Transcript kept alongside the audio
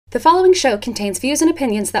The following show contains views and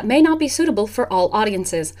opinions that may not be suitable for all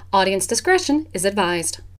audiences. Audience discretion is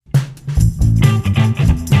advised.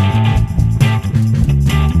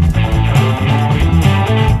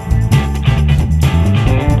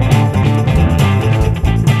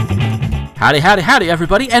 Howdy, howdy, howdy,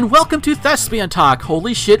 everybody, and welcome to Thespian Talk.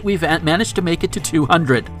 Holy shit, we've managed to make it to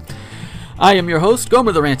 200. I am your host,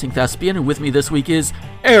 Gomer the Ranting Thespian, and with me this week is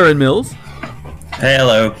Aaron Mills.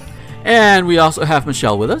 Hello. And we also have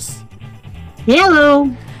Michelle with us. Hello.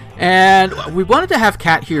 And we wanted to have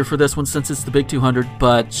Kat here for this one since it's the big 200,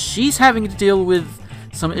 but she's having to deal with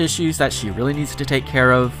some issues that she really needs to take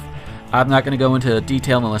care of. I'm not going to go into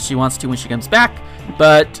detail unless she wants to when she comes back,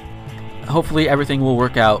 but hopefully everything will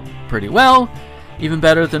work out pretty well, even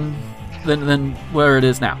better than where it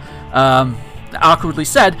is now. Awkwardly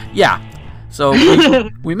said, yeah. So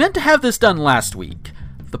we meant to have this done last week.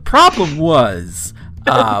 The problem was,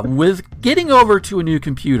 with getting over to a new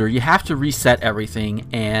computer, you have to reset everything,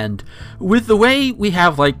 and with the way we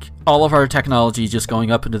have like all of our technology just going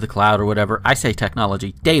up into the cloud or whatever, I say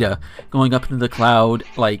technology, data going up into the cloud,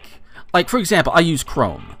 like for example, I use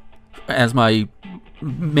Chrome as my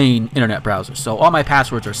main internet browser, so all my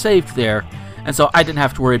passwords are saved there, and so I didn't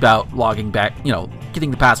have to worry about logging back, getting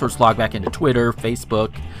the passwords logged back into Twitter,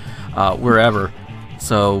 Facebook, wherever.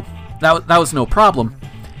 So that was no problem.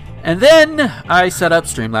 And then I set up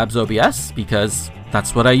Streamlabs OBS because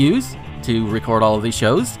that's what I use to record all of these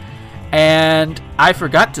shows. And I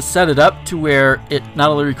forgot to set it up to where it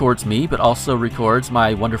not only records me, but also records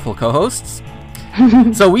my wonderful co-hosts.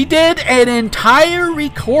 So we did an entire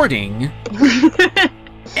recording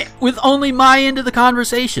with only my end of the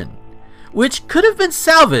conversation, which could have been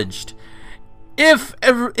salvaged if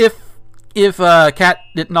Kat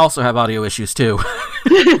didn't also have audio issues too.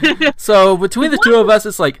 So between the two of us,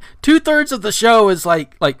 it's like 2/3 of the show is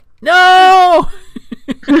like no.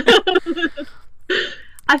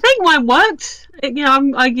 I think mine worked.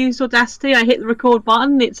 I used Audacity. I hit the record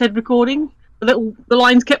button. It said recording. The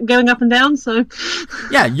lines kept going up and down. So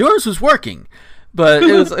yeah, yours was working, but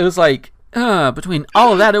it was like between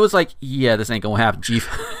all of that, it was like, yeah, this ain't gonna happen, Chief.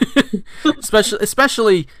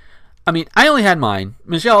 especially. I mean, I only had mine.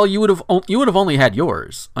 Michelle, you would have only had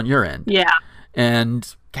yours on your end. Yeah.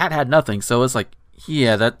 And Kat had nothing, so it's like,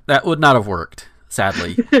 yeah, that would not have worked,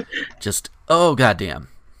 sadly. Just, oh, goddamn.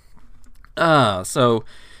 So,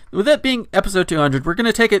 with it being episode 200, we're going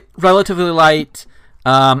to take it relatively light.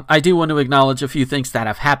 I do want to acknowledge a few things that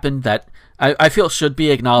have happened that I feel should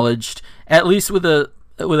be acknowledged, at least with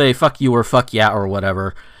a fuck you or fuck yeah or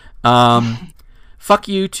whatever. Fuck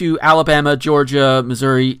you to Alabama, Georgia,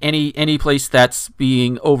 Missouri, any place that's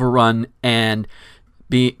being overrun and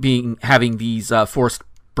having these forced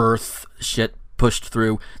birth shit pushed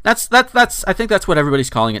through. That's I think that's what everybody's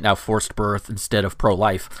calling it now, forced birth instead of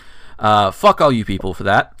pro-life. Fuck all you people for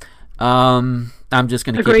that. I'm just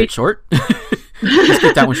gonna keep it short. Just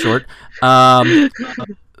keep that one short.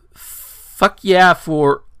 Fuck yeah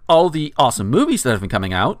for all the awesome movies that have been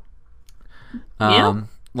coming out. Yeah.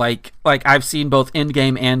 Like I've seen both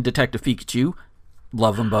Endgame and Detective Pikachu.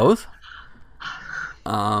 Love them both.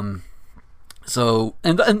 So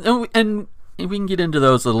and we can get into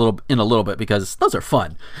those in a little bit because those are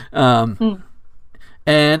fun.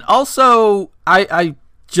 And also I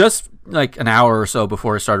just like an hour or so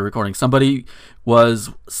before I started recording, somebody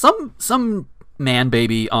was some man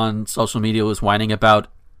baby on social media was whining about,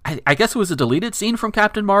 I guess it was a deleted scene from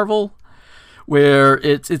Captain Marvel, where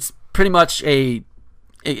it's pretty much a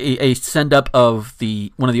send up of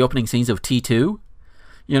one of the opening scenes of T2,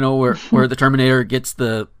 where the Terminator gets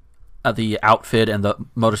the outfit and the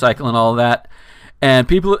motorcycle and all of that, and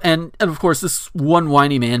people and of course this one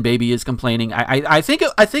whiny man baby is complaining. I think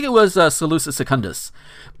it was Seleucus Secundus,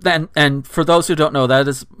 and for those who don't know, that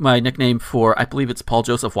is my nickname for, I believe it's Paul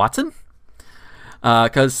Joseph Watson,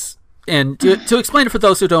 because. And to explain it for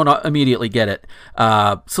those who don't immediately get it,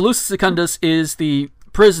 Seleucus Secundus is the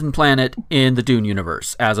prison planet in the Dune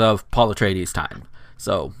universe as of Paul Atreides' time.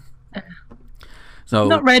 So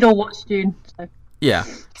not read or watched Dune. So. Yeah.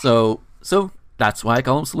 So that's why I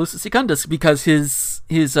call him Seleucus Secundus, because his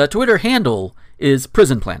Twitter handle is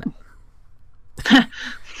prison planet.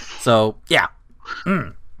 So yeah.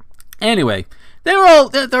 Anyway,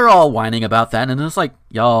 they're all whining about that, and it's like,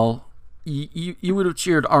 y'all, you would have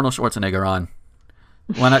cheered Arnold Schwarzenegger on.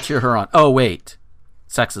 Why not cheer her on? Oh wait,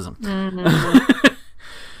 sexism. Mm-hmm.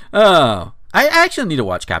 Oh, I actually need to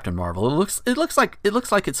watch Captain Marvel. It looks like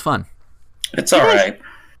it's fun. It's all right.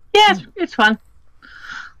 Yeah, it's fun.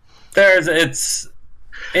 It's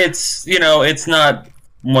not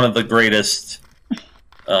one of the greatest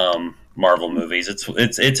Marvel movies.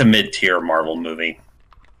 It's a mid-tier Marvel movie.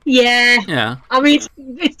 Yeah. Yeah. I mean,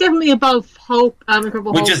 it's definitely above Hulk.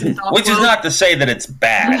 Incredible Which Hulk is and Dark which is World. not to say that it's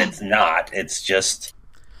bad. It's not. It's just,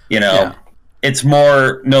 Yeah. it's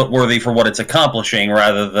more noteworthy for what it's accomplishing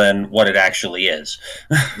rather than what it actually is.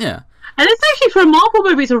 Yeah. And it's actually, for a Marvel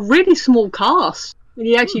movie, it's a really small cast when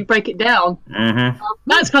you actually break it down. Mm-hmm.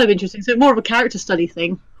 That's kind of interesting. So more of a character study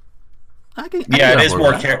thing. I can Yeah, get it on is board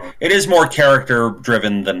more with that. it is more character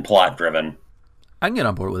driven than plot driven. I can get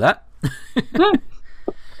on board with that.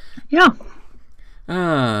 Yeah.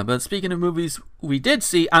 But speaking of movies we did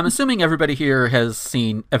see, I'm assuming everybody here has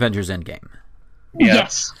seen Avengers Endgame. Yeah.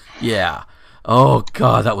 Yes. Yeah. Oh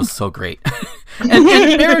god, that was so great. and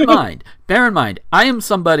bear in mind, I am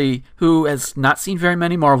somebody who has not seen very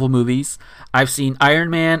many Marvel movies. I've seen Iron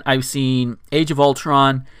Man, I've seen Age of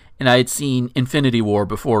Ultron, and I had seen Infinity War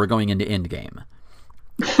before going into Endgame.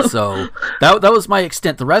 So that was my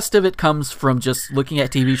extent. The rest of it comes from just looking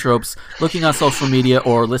at TV tropes, looking on social media,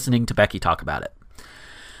 or listening to Becky talk about it.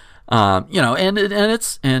 And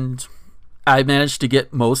I managed to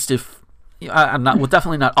get most, if I'm not, well,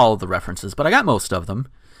 definitely not all of the references, but I got most of them.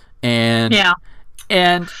 And Yeah.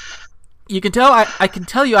 and you can tell I can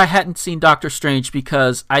tell you I hadn't seen Doctor Strange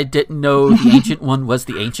because I didn't know the Ancient One was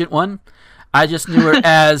the Ancient One. I just knew her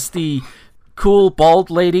as the cool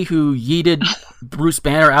bald lady who yeeted Bruce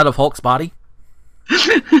Banner out of Hulk's body.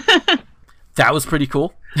 That was pretty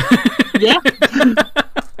cool. Yeah.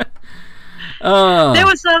 There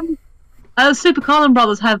was Super Carlin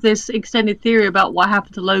Brothers have this extended theory about what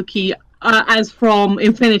happened to Loki as from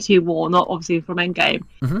Infinity War, not obviously from Endgame.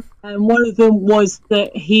 Mm-hmm. And one of them was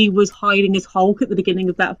that he was hiding as Hulk at the beginning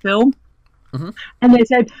of that film. Mm-hmm. And they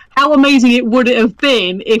said how amazing it would have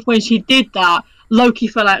been if when she did that, Loki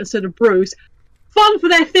fell out instead of Bruce. Fun for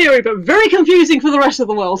their theory, but very confusing for the rest of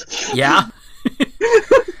the world. Yeah.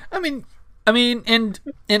 I mean, at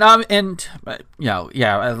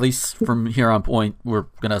least from here on point, we're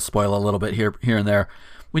gonna spoil a little bit here and there.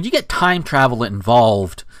 When you get time travel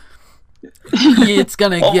involved, it's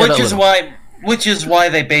gonna get Which is why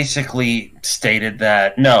they basically stated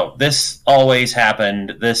that no, this always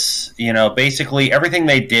happened. This, basically everything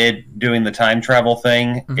they did doing the time travel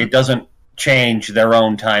thing, it doesn't change their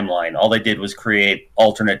own timeline. All they did was create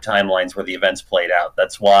alternate timelines where the events played out.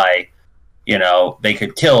 That's why, they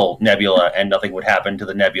could kill Nebula and nothing would happen to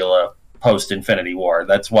the Nebula post Infinity War.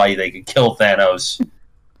 That's why they could kill Thanos,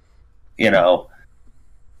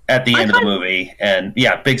 at the end of the movie. And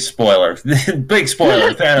yeah, big spoiler. Big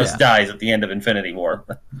spoiler. Thanos dies at the end of Infinity War.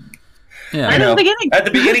 Yeah. At the beginning. At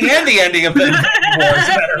the beginning and the ending of Infinity War, as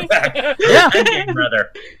a matter of fact. Yeah. Ending,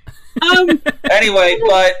 brother. Anyway,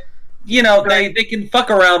 but they can fuck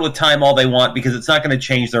around with time all they want because it's not going to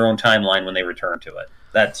change their own timeline when they return to it.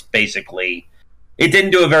 That's basically... It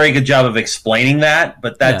didn't do a very good job of explaining that,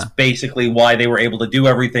 but that's basically why they were able to do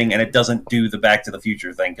everything, and it doesn't do the Back to the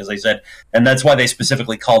Future thing, because they said... And that's why they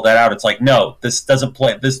specifically called that out. It's like, no, this doesn't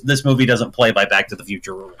play... This movie doesn't play by Back to the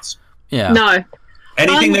Future rules. Yeah. No.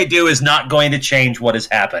 Anything they do is not going to change what has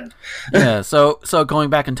happened. Yeah, so going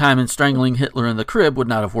back in time and strangling Hitler in the crib would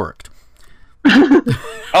not have worked.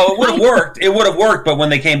 Oh, it would have worked. It would have worked, but when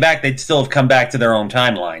they came back, they'd still have come back to their own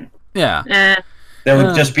timeline. Yeah. There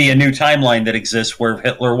would just be a new timeline that exists where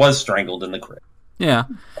Hitler was strangled in the crib. Yeah.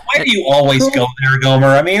 Why do you always go there, Gomer?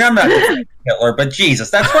 I mean, I'm not defending Hitler, but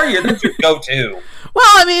Jesus, that's that's your go-to. Well,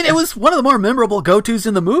 I mean, it was one of the more memorable go-tos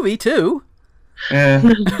in the movie, too. Yeah.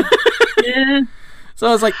 Yeah. So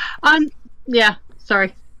I was like... Yeah,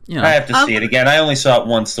 sorry. I have to see it again. I only saw it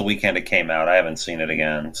once the weekend it came out. I haven't seen it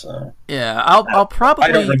again, so... Yeah, I'll probably...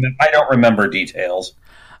 I don't remember details.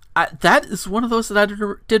 That is one of those that I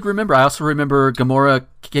did remember. I also remember Gamora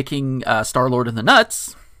kicking Star-Lord in the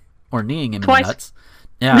nuts, or kneeing him Twice. in the nuts.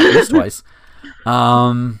 Yeah, at least twice.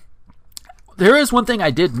 There is one thing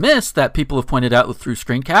I did miss that people have pointed out through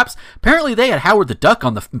screen caps. Apparently they had Howard the Duck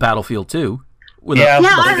on the battlefield, too. With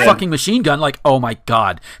a fucking machine gun. Like, oh my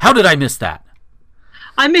god. How did I miss that?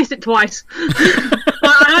 I missed it twice.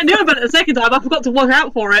 I knew about it the second time. I forgot to watch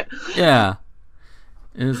out for it. Yeah.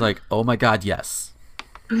 It was like, oh my god, yes.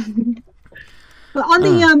 But on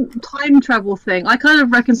the time travel thing, I kind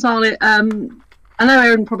of reconcile it. I know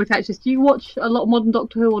Aaron probably catches this. Do you watch a lot of modern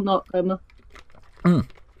Doctor Who or not, Emma?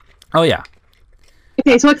 Oh, yeah.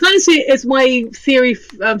 Okay, so I kind of see it as my theory,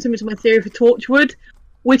 similar to my theory for Torchwood,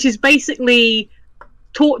 which is basically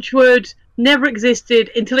Torchwood never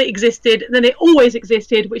existed until it existed, and then it always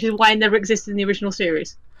existed, which is why it never existed in the original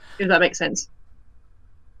series. If that makes sense.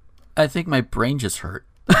 I think my brain just hurt.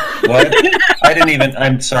 What?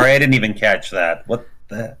 I'm sorry, I didn't even catch that. What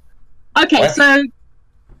the... Okay, What? so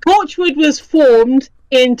Torchwood was formed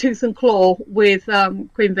in Tooth and Claw with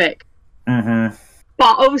Queen Vic. Mm-hmm.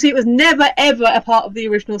 But obviously it was never ever a part of the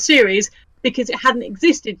original series because it hadn't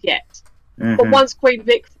existed yet. But once Queen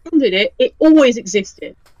Vic founded it, it always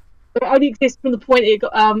existed. But it only existed from the point it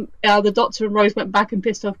got, the Doctor and Rose went back and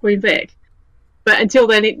pissed off Queen Vic. But until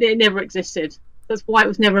then, it never existed. That's why it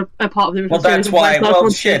was never a part of the original series. Well, that's why. Well,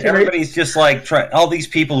 shit. Everybody's just like all these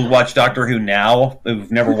people who watch Doctor Who now,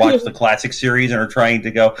 who've never watched the classic series, and are trying to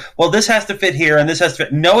go, well, this has to fit here, and this has to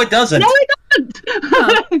fit. No, it doesn't. No, it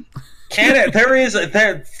doesn't. Can it?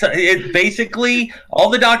 It basically all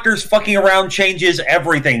the Doctors fucking around changes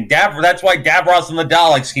everything. That's why Davros and the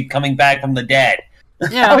Daleks keep coming back from the dead.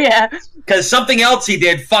 Yeah. Oh yeah. Because something else he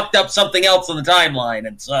did fucked up something else in the timeline,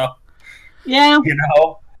 and so yeah, you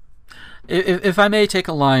know. If I may take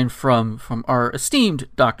a line from our esteemed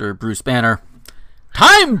Dr. Bruce Banner,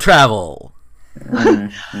 time travel!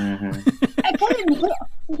 Again,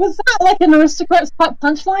 was that like an Aristocrats type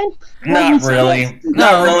punchline? Not really.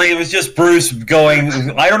 Not really. It was just Bruce going,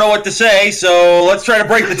 I don't know what to say, so let's try to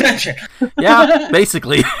break the tension. Yeah,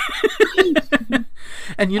 basically.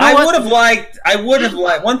 And you know what? I would have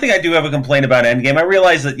liked, one thing I do have a complaint about Endgame, I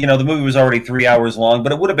realize that, the movie was already 3 hours long,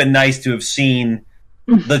 but it would have been nice to have seen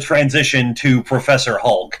the transition to Professor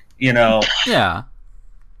Hulk, Yeah.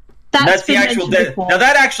 That's the actual. Now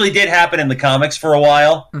that actually did happen in the comics for a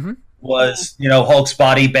while. Mm-hmm. Was Hulk's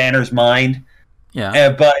body, Banner's mind. Yeah.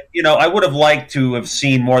 But I would have liked to have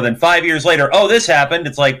seen more than 5 years later. Oh, this happened.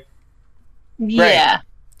 It's like, yeah.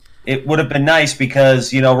 Great. It would have been nice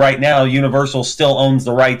because right now Universal still owns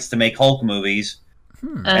the rights to make Hulk movies.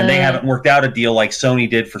 And they haven't worked out a deal like Sony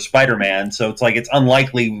did for Spider-Man, so it's like it's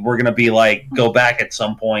unlikely we're going to be like go back at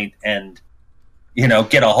some point and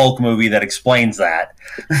get a Hulk movie that explains that.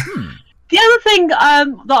 The other thing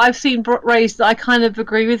that I've seen raised that I kind of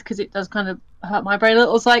agree with because it does kind of hurt my brain a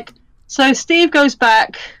little is like, so Steve goes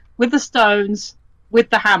back with the stones with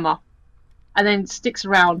the hammer and then sticks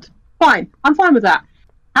around. Fine, I'm fine with that.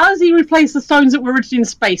 How does he replace the stones that were originally in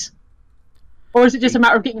space? Or is it just a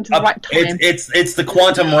matter of getting to the right time? It's the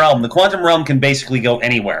quantum realm. The quantum realm can basically go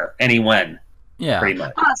anywhere, when. Yeah, pretty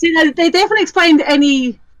much. See, they definitely explained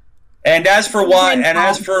any. And as for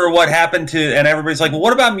what happened to, and everybody's like, well,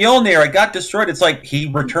 what about Mjolnir? It got destroyed. It's like he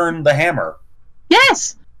returned the hammer.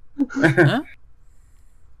 Yes. Huh?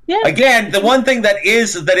 Yeah. Again, the one thing that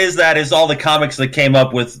is all the comics that came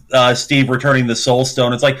up with Steve returning the Soul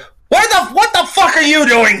Stone. It's like, what the fuck are you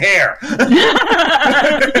doing here?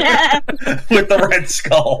 Yeah. With the Red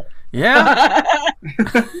Skull. Yeah.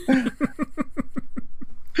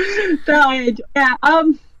 Yeah.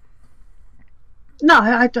 No,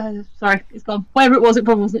 I sorry, it's gone. Whatever it was, it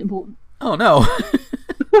probably wasn't important. Oh no.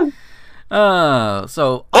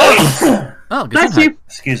 So. Oh, Bless you.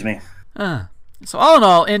 Excuse me. So all in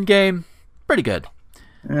all, Endgame, pretty good.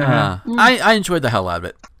 I enjoyed the hell out of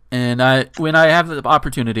it, and when I have the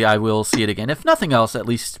opportunity, I will see it again. If nothing else, at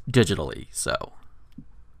least digitally. So.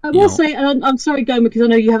 I will say, I'm sorry, Goma, because I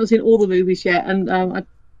know you haven't seen all the movies yet, and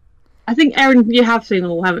I think Aaron, you have seen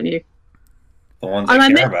them all, haven't you? The ones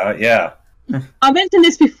I care about, yeah. I mentioned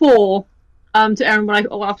this before to Aaron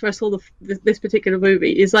after I saw this particular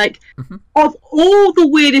movie. Is like of all the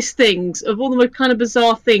weirdest things, of all the most kind of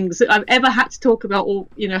bizarre things that I've ever had to talk about or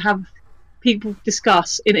have people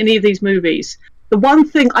discuss in any of these movies. The one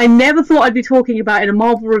thing I never thought I'd be talking about in a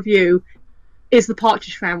Marvel review is the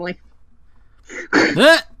Partridge Family.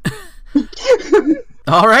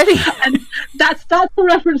 Alrighty. And that's the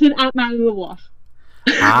reference in Ant-Man and the Wasp.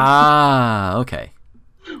 Okay.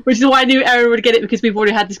 Which is why I knew Aaron would get it because we've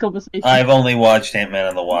already had this conversation. I've only watched Ant-Man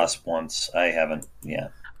and the Wasp once. I haven't, yeah.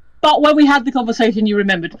 But when we had the conversation, you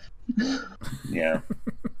remembered. Yeah.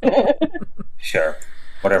 Sure.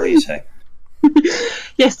 Whatever you say.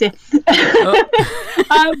 Yes, dear.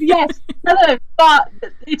 Yes. Hello. But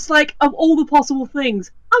it's like, of all the possible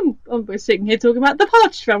things, I'm sitting here talking about the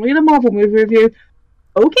Partridge Family in a Marvel movie review.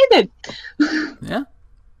 Okay, then. Yeah.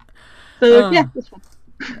 So, yeah, this one.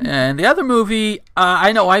 And the other movie,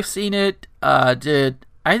 I know I've seen it. Did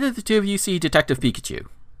either of the two of you see Detective Pikachu?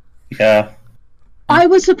 Yeah. I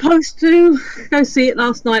was supposed to go see it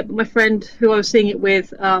last night, but my friend who I was seeing it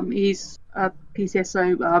with, he's a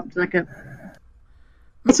PCSO, like a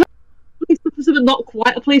police officer, but not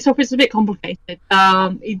quite a police officer. It's a bit complicated.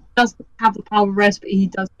 He doesn't have the power of arrest, but he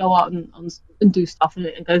does go out and do stuff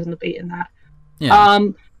and goes on the beat and that. Yeah.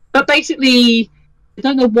 But basically, I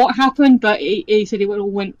don't know what happened, but he said it all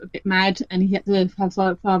went a bit mad, and he had to have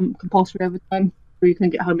compulsory overtime, so he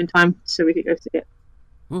couldn't get home in time, so we could go see it.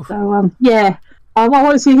 Oof. So yeah, I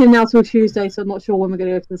won't see him now till Tuesday, so I'm not sure when we're going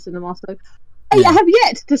to go to the cinema. So hey, I have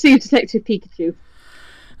yet to see Detective Pikachu.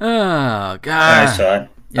 Oh God! I saw it.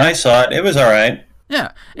 Yeah. I saw it. It was all right.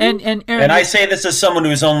 Yeah, and Aaron, and I say this as someone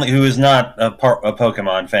who is not a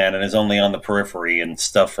Pokemon fan and is only on the periphery and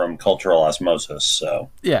stuff from cultural osmosis. So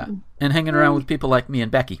yeah, and hanging around with people like me and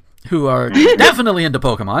Becky, who are definitely into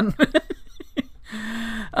Pokemon.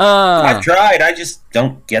 I've tried. I just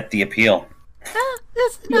don't get the appeal.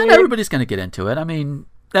 Not everybody's going to get into it. I mean,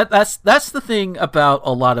 that's the thing about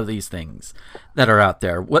a lot of these things that are out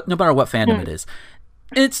there. No matter what fandom it is.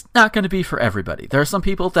 It's not going to be for everybody. There are some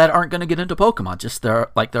people that aren't going to get into Pokemon.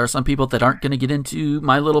 There are some people that aren't going to get into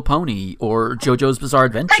My Little Pony or JoJo's Bizarre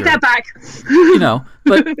Adventure. Take that back.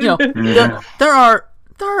 But there are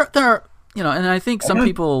and I think some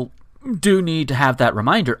people do need to have that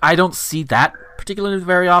reminder. I don't see that particularly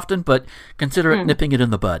very often, but consider it nipping it in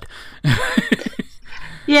the bud.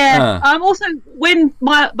 Yeah. Also, when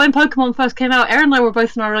Pokemon first came out, Aaron and I were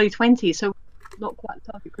both in our early 20s, so not quite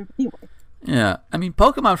the target group anyway. Yeah, I mean,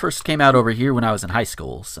 Pokemon first came out over here when I was in high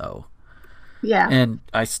school, so... Yeah. And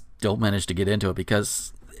I still managed to get into it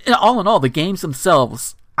because, all in all, the games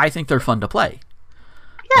themselves, I think they're fun to play.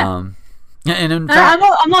 Yeah. And in fact...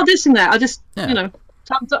 I'm not dissing that, I just, I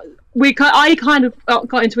kind of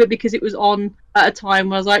got into it because it was on at a time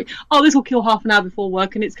where I was like, oh, this will kill half an hour before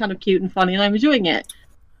work, and it's kind of cute and funny, and I'm enjoying it.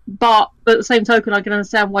 But at the same token, I can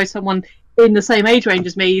understand why someone in the same age range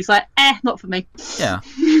as me is like, not for me. Yeah.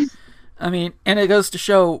 I mean, and it goes to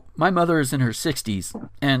show my mother is in her 60s,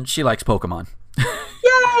 and she likes Pokemon.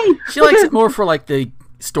 Yay! She likes it more for, like, the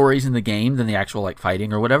stories in the game than the actual, like,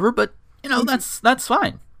 fighting or whatever, but, that's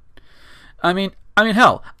fine. I mean,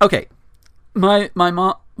 hell, okay. My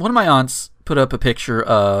mom, one of my aunts put up a picture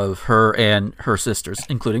of her and her sisters,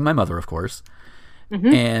 including my mother, of course,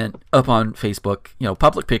 and up on Facebook,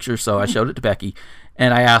 public picture, so I showed it to Becky,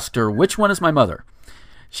 and I asked her, which one is my mother?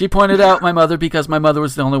 She pointed out my mother because my mother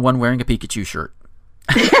was the only one wearing a Pikachu shirt.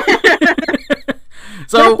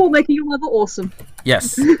 Careful making your mother awesome.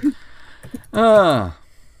 Yes. But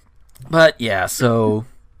yeah, so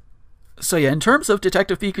yeah, in terms of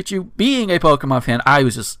Detective Pikachu being a Pokemon fan, I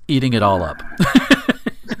was just eating it all up.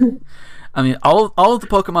 I mean, all of the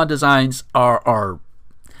Pokemon designs are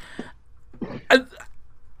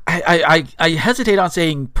I hesitate on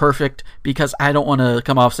saying perfect because I don't want to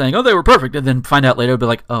come off saying, oh, they were perfect, and then find out later, be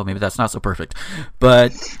like, oh, maybe that's not so perfect.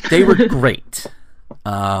 But they were great.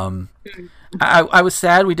 I was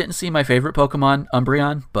sad we didn't see my favorite Pokemon,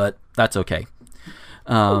 Umbreon, but that's okay.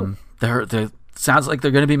 There sounds like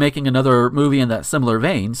they're going to be making another movie in that similar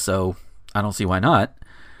vein, so I don't see why not.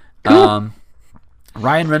 Cool.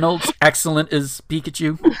 Ryan Reynolds, excellent as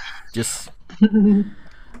Pikachu. Just...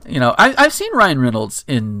 I've seen Ryan Reynolds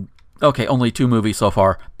in, only 2 movies so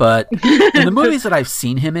far, but in the movies that I've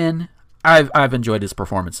seen him in, I've enjoyed his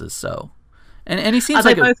performances, so. And he seems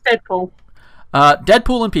like both Deadpool?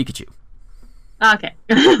 Deadpool and Pikachu. Okay.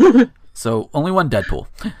 So, only one Deadpool.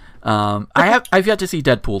 I've yet to see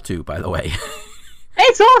Deadpool 2, by the way.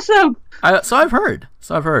 It's awesome! So I've heard.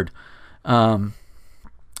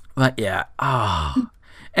 But yeah.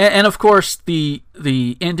 And of course, the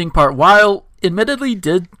ending part, while admittedly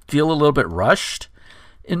did feel a little bit rushed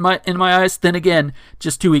in my eyes. Then again,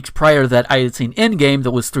 just 2 weeks prior that I had seen Endgame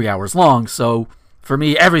that was 3 hours long, so for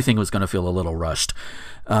me everything was going to feel a little rushed.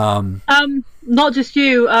 Not just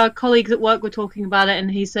you, colleagues at work were talking about it,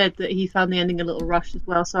 and he said that he found the ending a little rushed as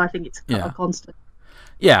well, so I think it's a constant.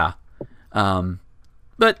 Yeah.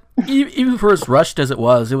 But even for as rushed as it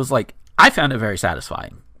was like, I found it very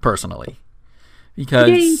satisfying, personally.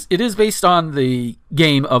 Because it is based on the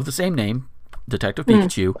game of the same name, Detective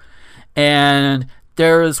Pikachu, and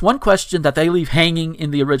there is one question that they leave hanging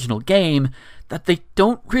in the original game that they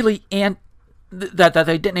don't really that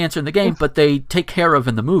they didn't answer in the game, but they take care of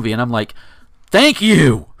in the movie, and I'm like, thank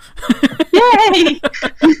you. Yay!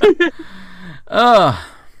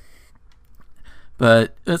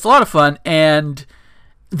 But it's a lot of fun, and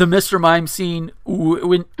the Mr. Mime scene,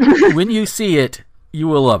 when you see it, you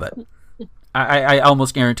will love it. I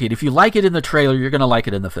almost guarantee it. If you like it in the trailer, you're going to like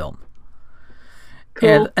it in the film.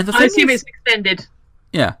 Cool. And the thing I assume it's extended.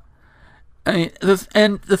 Yeah. I mean,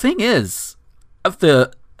 the thing is,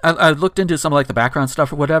 I looked into some of the background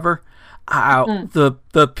stuff or whatever.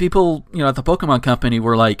 The people at the Pokemon Company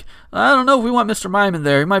were like, I don't know if we want Mr. Mime in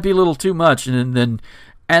there. He might be a little too much. And then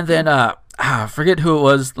I forget who it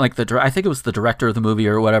was. I think it was the director of the movie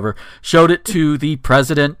or whatever. Showed it to the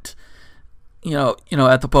president.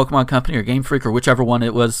 At the Pokemon Company or Game Freak or whichever one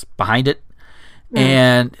it was behind it.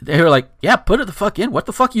 And they were like, yeah, put it the fuck in. What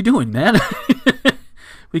the fuck you doing, man?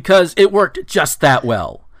 Because it worked just that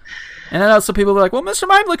well. And then also people were like, well, Mr.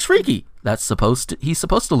 Mime looks freaky. He's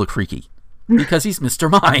supposed to look freaky. Because he's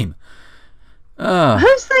Mr. Mime.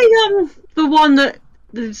 Who's the one that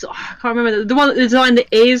I can't remember the one the design that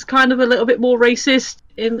is kind of a little bit more racist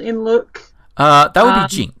in look. That would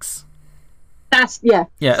be Jinx. Yeah,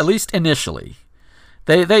 at least initially.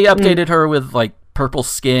 They updated her with like purple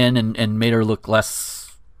skin and made her look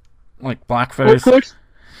less like blackface. Awkward.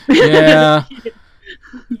 Yeah.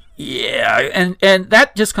 Yeah, and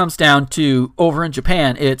that just comes down to over in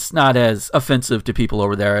Japan, it's not as offensive to people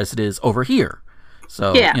over there as it is over here.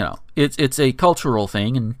 So, it's a cultural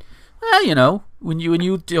thing, and when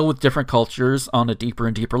you deal with different cultures on a deeper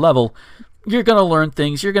and deeper level, you're going to learn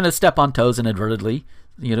things, you're going to step on toes inadvertently.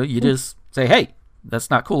 You just say, "Hey,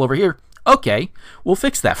 that's not cool over here." Okay, we'll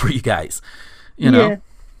fix that for you guys. That's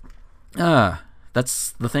the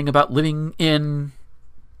thing about living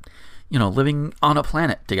on a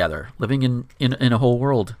planet together, living in a whole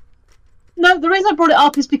world. No, the reason I brought it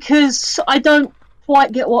up is because I don't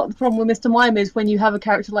quite get what the problem with Mr. Mime is when you have a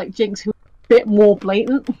character like Jinx who's a bit more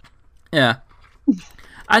blatant. Yeah.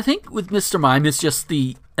 I think with Mr. Mime, it's just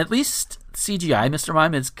at least CGI Mr.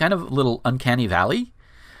 Mime is kind of a little uncanny valley.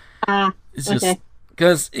 It's just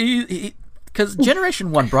okay. Because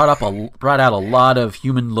Generation 1 brought out a lot of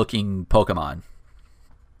human-looking Pokemon.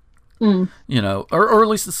 Or at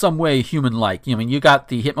least in some way human-like. You got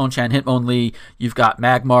the Hitmonchan, Hitmonlee, you've got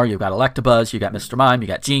Magmar, you've got Electabuzz, you got Mr. Mime, you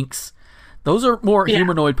got Jinx. Those are more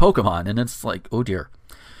humanoid Pokemon, and it's like, oh dear.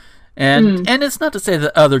 And it's not to say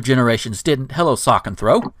that other generations didn't. Hello, Sock and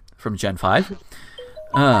Throw from Gen 5.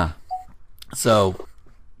 So,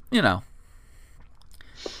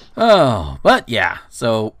 Oh, but yeah,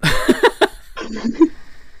 so...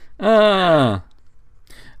 I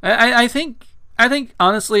think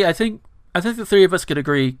honestly, I think the three of us could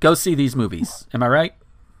agree. Go see these movies. Am I right?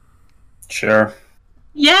 Sure.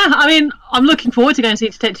 Yeah, I mean, I'm looking forward to going to see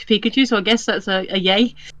Detective Pikachu, so I guess that's a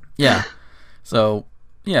yay. Yeah. So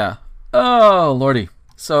yeah. Oh lordy.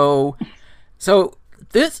 So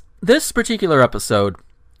this particular episode,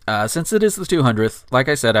 since it is the 200th, like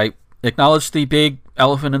I said, I acknowledged the big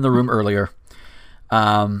elephant in the room earlier.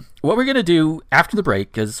 What we're gonna do after the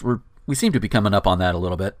break, because we seem to be coming up on that a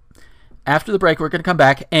little bit. After the break, we're going to come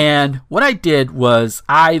back, and what I did was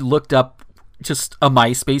I looked up just a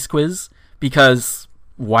MySpace quiz, because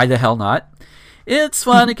why the hell not? It's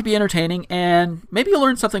fun, it can be entertaining, and maybe you'll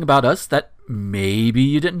learn something about us that maybe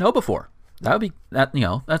you didn't know before.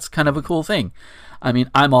 That's kind of a cool thing. I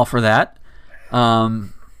mean, I'm all for that.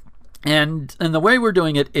 And the way we're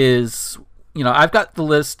doing it is, I've got the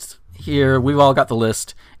list here, we've all got the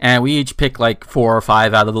list, and we each pick like 4 or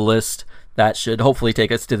 5 out of the list. That should hopefully take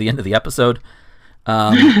us to the end of the episode.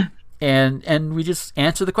 And we just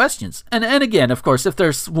answer the questions. And again, of course, if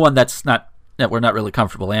there's one that we're not really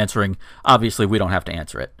comfortable answering, obviously we don't have to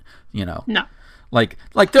answer it. No. Like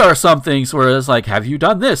there are some things where it's like, have you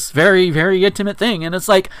done this very, very intimate thing? And it's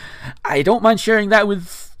like, I don't mind sharing that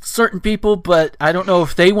with certain people, but I don't know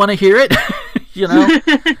if they want to hear it.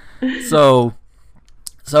 So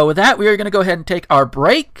with that, we are going to go ahead and take our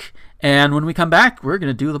break. And when we come back, we're going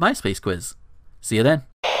to do the MySpace quiz. See you then.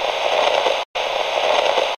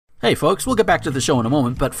 Hey folks, we'll get back to the show in a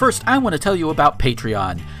moment, but first I want to tell you about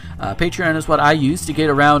Patreon. Patreon is what I use to get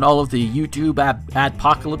around all of the YouTube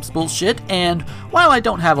adpocalypse bullshit, and while I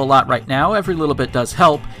don't have a lot right now, every little bit does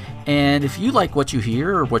help. And if you like what you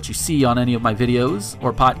hear or what you see on any of my videos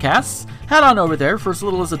or podcasts, head on over there. For as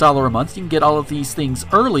little as $1 a month, you can get all of these things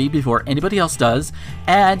early before anybody else does,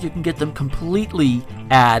 and you can get them completely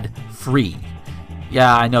ad-free.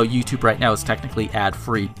 Yeah, I know YouTube right now is technically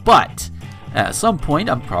ad-free, but at some point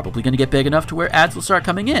I'm probably going to get big enough to where ads will start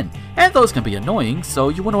coming in, and those can be annoying, so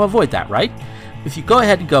you want to avoid that, right? If you go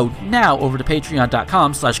ahead and go now over to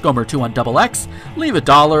patreon.com/Gomer21XX, leave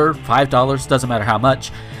 $1, $5, doesn't matter how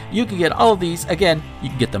much, you can get all of these. Again, you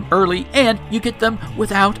can get them early, and you get them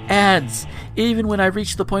without ads, even when I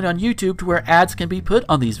reach the point on YouTube to where ads can be put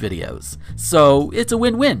on these videos. So it's a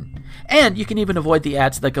win-win. And you can even avoid the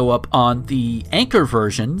ads that go up on the Anchor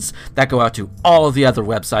versions that go out to all of the other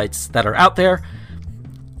websites that are out there.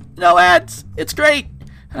 No ads. It's great.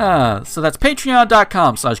 So that's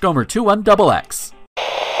patreon.com/Gomer21XX.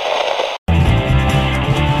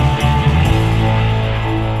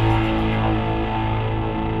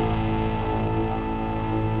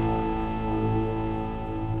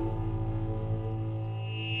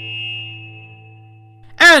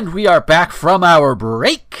 And we are back from our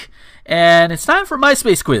break, and it's time for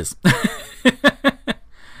MySpace quiz.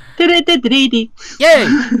 Yay!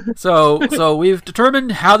 So we've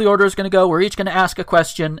determined how the order is going to go. We're each going to ask a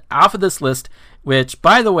question off of this list, which,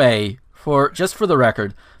 by the way, just for the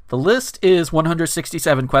record, the list is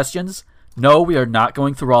 167 questions. No, we are not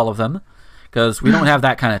going through all of them, because we don't have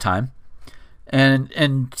that kind of time.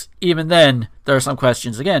 And even then, there are some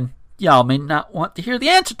questions, again, y'all may not want to hear the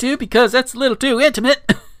answer to because that's a little too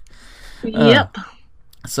intimate. Yep.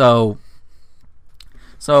 So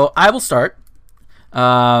I will start.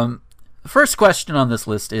 First question on this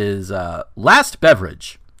list is last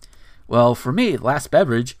beverage. Well, for me, last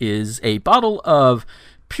beverage is a bottle of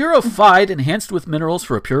purified, enhanced with minerals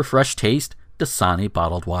for a pure, fresh taste, Dasani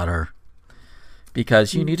bottled water.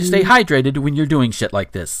 Because you need to stay hydrated when you're doing shit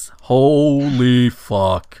like this. Holy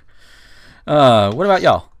fuck. What about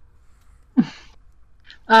y'all?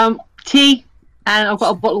 Tea, and I've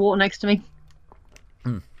got a bottle of water next to me.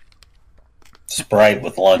 Sprite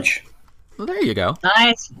with lunch. Well, there you go.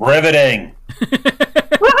 Nice. Riveting.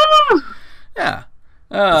 Woohoo! Yeah.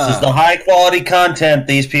 This is the high quality content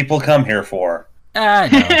these people come here for.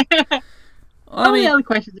 I know. Well, The other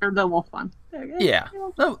questions are a little more fun. yeah.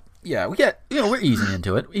 Oh, yeah, we're easing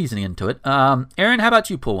into it. Aaron, how about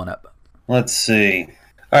you pull one up? Let's see.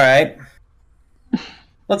 All right.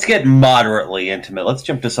 Let's get moderately intimate. Let's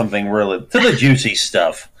jump to something to the juicy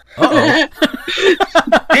stuff. Uh-oh.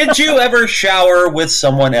 Did you ever shower with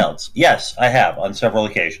someone else? Yes, I have on several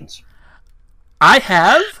occasions. I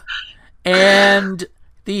have, and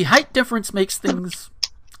the height difference makes things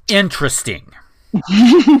interesting.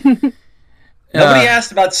 Nobody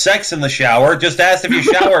asked about sex in the shower, just asked if you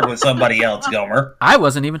showered with somebody else, Gomer. I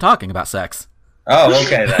wasn't even talking about sex. Oh,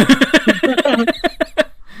 okay then.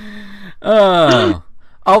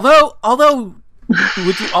 Although,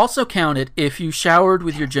 would you also count it if you showered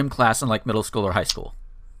with your gym class in like middle school or high school?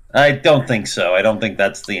 I don't think so. I don't think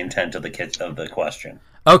that's the intent of the question.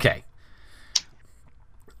 Okay.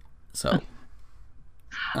 So.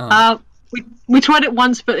 We tried it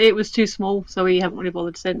once, but it was too small, so we haven't really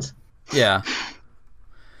bothered since. Yeah.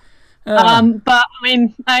 But I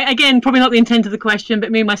mean, again, probably not the intent of the question. But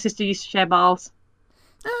me and my sister used to share baths.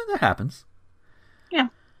 That happens. Yeah,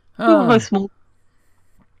 we were both small.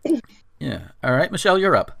 Yeah. All right, Michelle,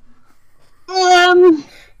 you're up.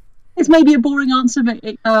 It's maybe a boring answer, but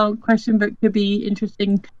question, but could be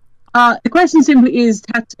interesting. The question simply is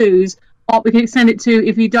tattoos. But we can extend it to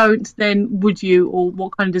if you don't, then would you, or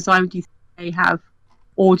what kind of design do you think they have,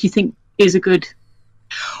 or do you think is a good,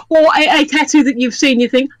 or a tattoo that you've seen you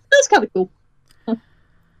think that's kind of cool,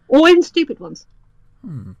 or even stupid ones.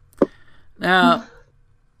 Now,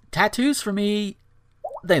 tattoos for me,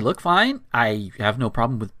 they look fine. I have no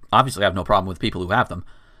problem with people who have them.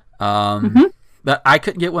 But I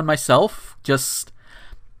couldn't get one myself. Just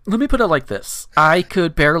let me put it like this: I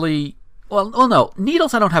could barely. Well, no,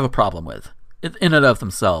 needles I don't have a problem with in and of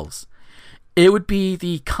themselves. It would be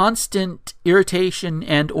the constant irritation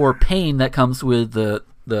and or pain that comes with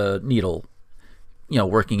the needle,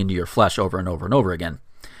 working into your flesh over and over and over again.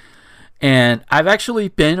 And I've actually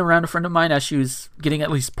been around a friend of mine as she was getting at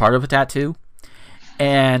least part of a tattoo,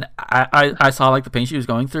 and I saw like the pain she was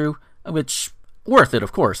going through, which worth it,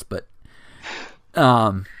 of course, but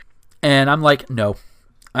and I'm like, no,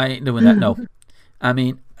 I ain't doing that. No, I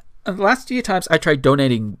mean. The last few times I tried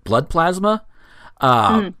donating blood plasma,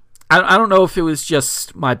 I don't know if it was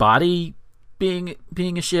just my body being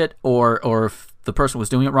a shit or if the person was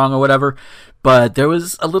doing it wrong or whatever, but there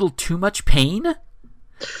was a little too much pain.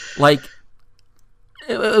 Like,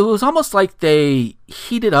 it was almost like they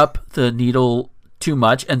heated up the needle too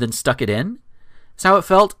much and then stuck it in. That's how it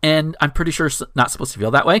felt, and I'm pretty sure it's not supposed to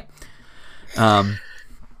feel that way.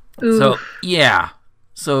 So, yeah.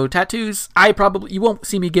 So tattoos, you won't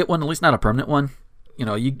see me get one, at least not a permanent one.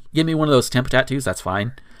 You give me one of those temp tattoos, that's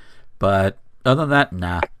fine. But other than that,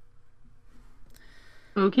 nah.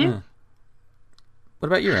 Okay. What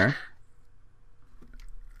about you, Aaron?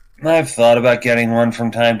 I've thought about getting one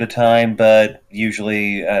from time to time, but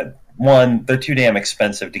usually, one, they're too damn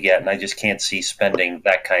expensive to get, and I just can't see spending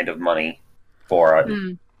that kind of money for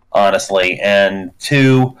it, honestly. And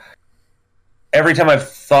two, every time I've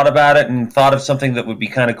thought about it and thought of something that would be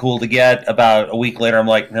kind of cool to get, about a week later, I'm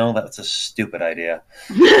like, no, that's a stupid idea.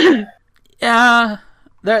 Yeah,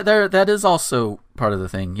 that is also part of the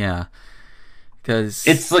thing. Yeah, because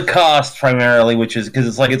it's the cost primarily, which is because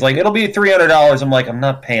it's like it'll be $300. I'm like, I'm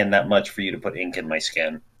not paying that much for you to put ink in my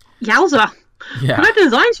skin. Yowza! Yeah, what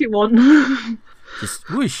designs you want? Just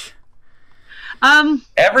whoosh.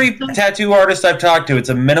 Every tattoo artist I've talked to, it's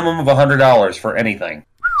a minimum of $100 for anything.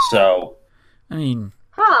 So. I mean,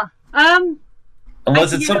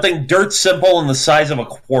 unless it's something dirt simple and the size of a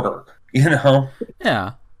quarter,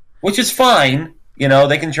 Yeah. Which is fine.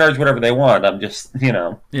 They can charge whatever they want. I'm just,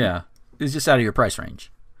 Yeah. It's just out of your price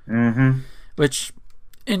range. Mm-hmm. Which,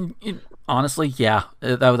 honestly, yeah,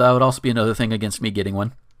 that would also be another thing against me getting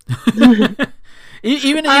one.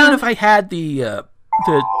 even if I had the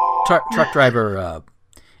truck driver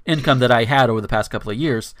income that I had over the past couple of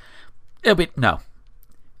years, it'll be no.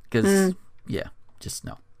 Because, yeah, just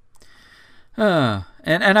no. And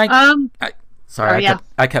I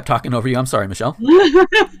kept talking over you. I'm sorry, Michelle.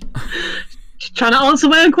 Trying to answer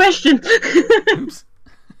my own question. Oops.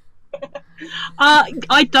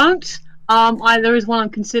 I don't. There is one I'm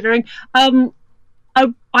considering. I've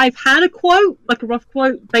had a quote, like a rough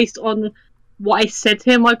quote, based on what I said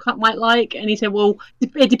to him I might like, and he said, well,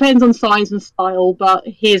 it depends on size and style, but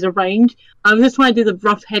here's a range. I was just trying to do the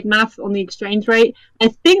rough head math on the exchange rate. I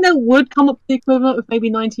think that would come up to the equivalent of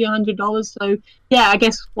maybe $90 or $100. So, yeah, I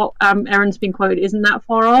guess what Aaron's been quoted isn't that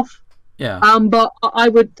far off. Yeah. But I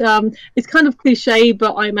would, it's kind of cliche,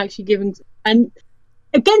 but I'm actually giving, and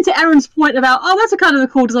again, to Aaron's point about, oh, that's a kind of a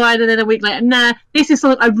cool design, and then a week later, nah, this is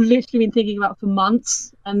something I've literally been thinking about for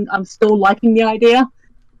months, and I'm still liking the idea.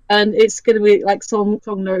 And it's going to be like song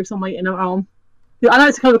lyrics on my inner arm. I know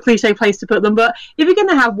it's kind of a cliche place to put them, but if you're going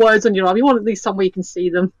to have words on your arm, you want at least somewhere you can see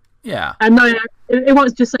them. Yeah. And no, it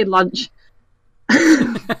won't just say lunch.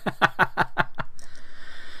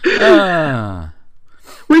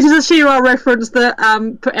 Which is a She-Ra reference that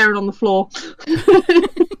put Aaron on the floor.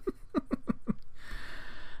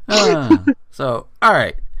 So, all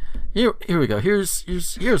right. Here we go.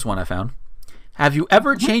 Here's one I found. Have you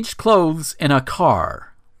ever changed clothes in a car?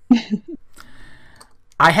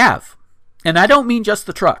 I have. And I don't mean just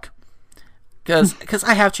the truck. Because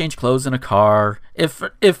I have changed clothes in a car. If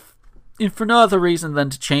for no other reason than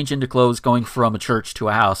to change into clothes going from a church to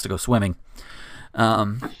a house to go swimming.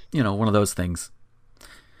 One of those things.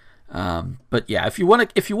 But yeah, if you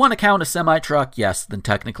want to count a semi-truck, yes, then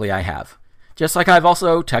technically I have. Just like I've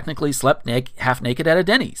also technically slept half naked at a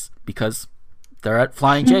Denny's, because they're at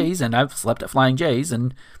Flying J's, and I've slept at Flying J's,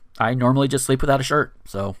 and I normally just sleep without a shirt.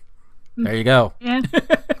 So there you go. Yeah.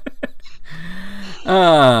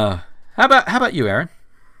 How about you, Aaron?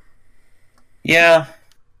 Yeah.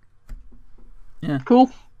 Yeah.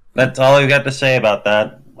 Cool. That's all I've got to say about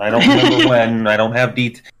that. I don't remember when. I don't have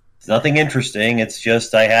details. It's nothing interesting. It's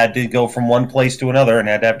just I had to go from one place to another and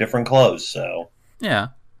had to have different clothes. So yeah.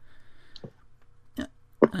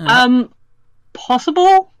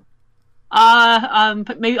 Possible.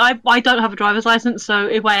 But maybe I don't have a driver's license, so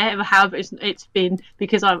if I ever have, it's been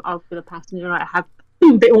because I've been a passenger. And I have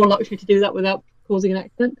a bit more luxury to do that without causing an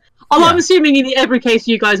accident. Although I'm assuming in every case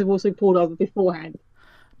you guys have also pulled over beforehand.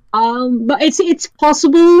 But it's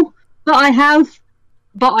possible that I have,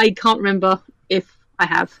 but I can't remember if I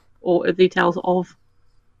have or the details of.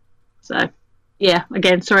 So, yeah.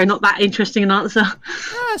 Again, sorry, not that interesting an answer.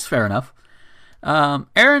 That's fair enough.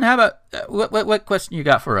 Aaron, how about what question you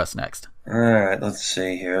got for us next? all right, let's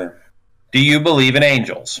see here. Do you believe in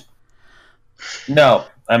angels? No,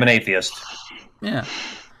 I'm an atheist. Yeah.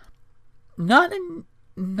 Not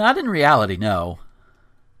in reality, no.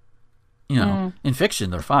 In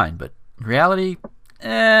fiction they're fine, but in reality,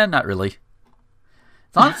 not really.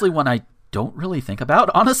 It's honestly one I don't really think about,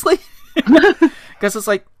 honestly. Because it's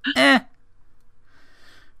like, But,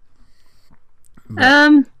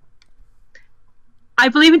 I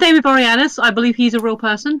believe in David Boreanaz. I believe he's a real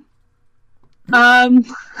person. I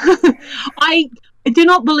do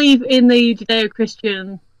not believe in the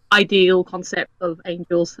Judeo-Christian ideal concept of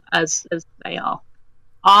angels as they are.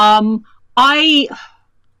 I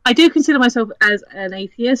do consider myself as an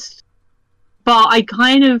atheist, but I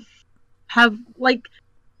kind of have like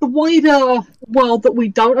the wider world that we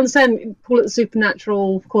don't understand. Call it the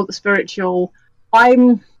supernatural, call it the spiritual.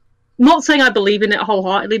 I'm not saying I believe in it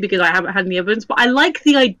wholeheartedly because I haven't had any evidence, but I like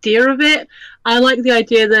the idea of it. I like the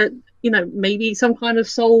idea that, maybe some kind of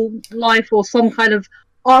soul life or some kind of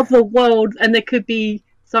other world, and there could be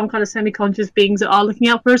some kind of semi-conscious beings that are looking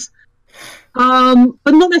out for us.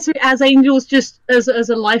 But not necessarily as angels, just as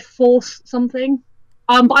a life force something.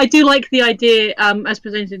 But I do like the idea, as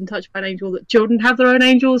presented in Touched by an Angel, that children have their own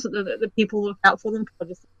angels, that the people look out for them. I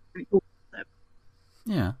just think it's pretty cool.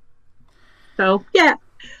 Yeah. So, yeah.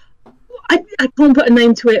 I can't put a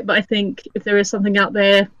name to it, but I think if there is something out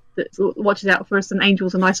there that watches out for us, then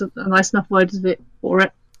angels are a nice enough word for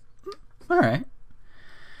it. All right.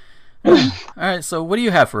 All right, so what do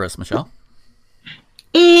you have for us, Michelle?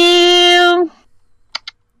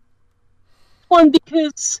 One,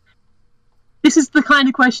 because this is the kind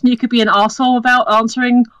of question you could be an arsehole about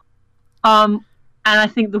answering. And I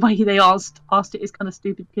think the way they asked it is kind of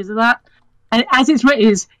stupid because of that. And as it's written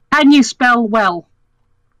is, can you spell well?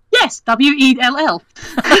 Yes, W-E-L-L.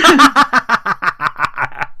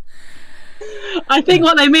 I think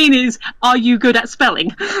what they mean is, are you good at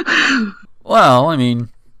spelling? Well, I mean,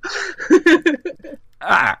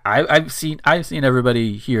 I've seen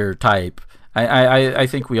everybody here type. I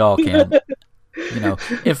think we all can.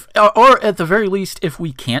 if or at the very least, if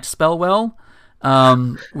we can't spell well,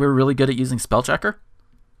 we're really good at using spell checker.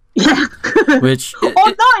 Yeah. Which or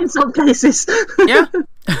not in some cases. Yeah.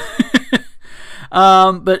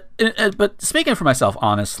 But speaking for myself,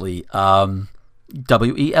 honestly, WELL,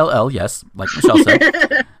 yes, like Michelle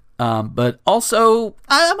said. But also,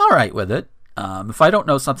 I'm all right with it. If I don't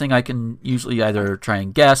know something, I can usually either try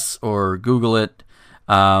and guess or Google it.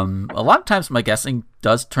 A lot of times my guessing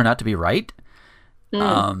does turn out to be right,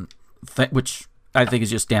 which I think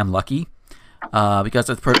is just damn lucky, because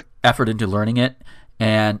I've put effort into learning it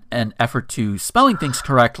and an effort to spelling things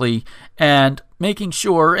correctly and making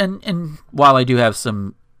sure, and while I do have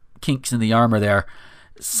some kinks in the armor there,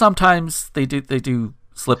 sometimes they do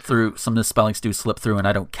slip through, some misspellings do slip through and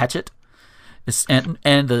I don't catch it.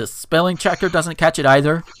 And the spelling checker doesn't catch it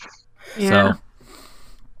either. Yeah.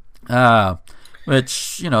 So,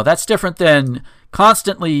 which, that's different than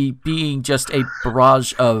constantly being just a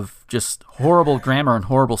barrage of just horrible grammar and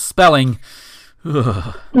horrible spelling.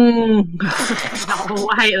 Oh,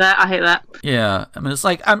 I hate that. Yeah. I mean, it's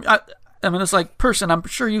like, it's like, person, I'm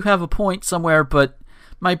sure you have a point somewhere, but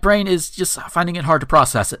my brain is just finding it hard to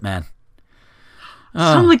process it, man.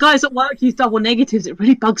 Some of the guys at work use double negatives. It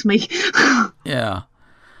really bugs me. Yeah.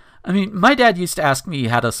 I mean, my dad used to ask me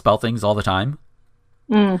how to spell things all the time.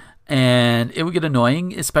 And it would get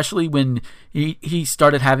annoying, especially when he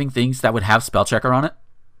started having things that would have spell checker on it.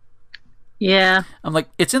 Yeah. I'm like,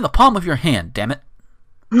 it's in the palm of your hand, damn it.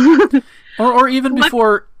 or even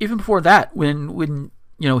before that, when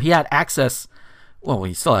he had access, well,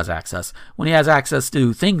 he still has access. When he has access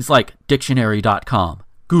to things like dictionary.com,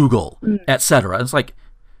 Google, etc. It's like,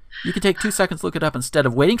 you can take 2 seconds to look it up instead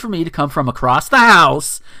of waiting for me to come from across the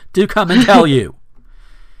house to come and tell you.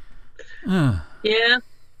 Yeah.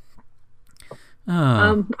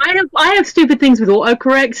 I have stupid things with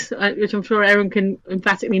autocorrect, which I'm sure Aaron can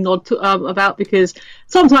emphatically nod to, about, because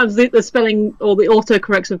sometimes the spelling or the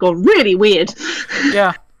autocorrects have gone really weird.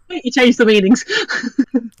 Yeah. You change the meanings.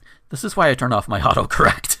 This is why I turn off my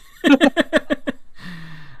autocorrect.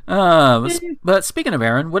 But speaking of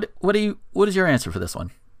Aaron, what is your answer for this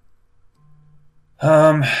one?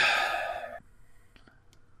 I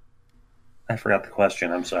forgot the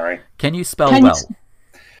question. I'm sorry. Can you spell well?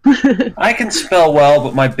 I can spell well,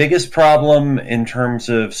 but my biggest problem in terms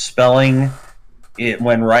of spelling it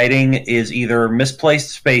when writing is either misplaced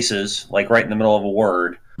spaces, like right in the middle of a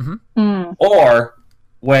word, or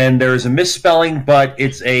when there's a misspelling, but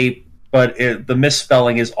the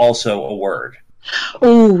misspelling is also a word.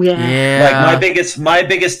 Oh yeah. Like my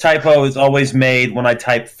biggest typo is always made when I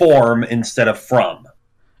type form instead of from.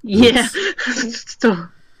 Yeah.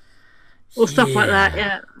 Or stuff like that.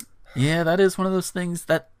 Yeah. Yeah, that is one of those things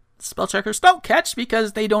that spell checkers don't catch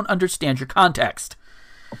because they don't understand your context.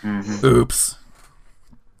 Oops.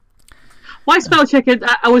 My spell checker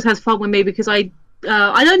always has fun with me because I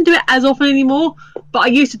don't do it as often anymore, but I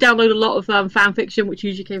used to download a lot of fan fiction, which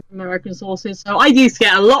usually came from American sources. So I used to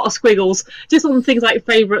get a lot of squiggles just on things like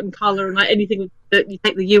favourite and colour and like anything that you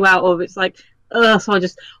take the U out of. It's like, so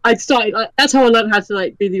I'd started. That's how I learned how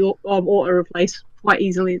to do the auto replace quite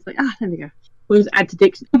easily. It's like, there we go. It was add to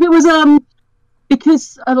dictionary. If it was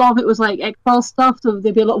because a lot of it was like X-Files stuff, so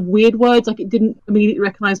there'd be a lot of weird words. Like it didn't immediately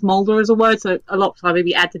recognise Mulder as a word, so a lot of time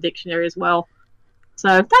maybe add to dictionary as well. So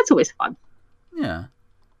that's always fun. Yeah.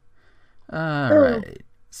 All right.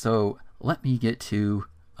 So let me get to.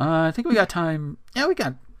 I think we got time. Yeah, we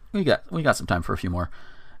got some time for a few more.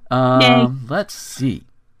 Let's see.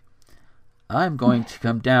 I'm going to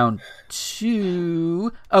come down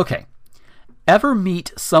to. Okay. Ever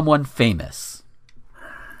meet someone famous?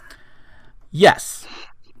 Yes.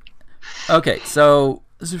 Okay. So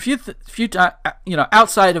there's a few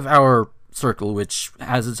outside of our circle, which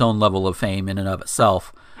has its own level of fame in and of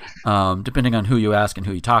itself. Depending on who you ask and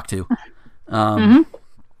who you talk to.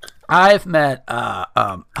 I've met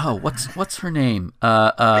what's her name?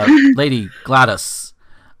 Lady Gladys.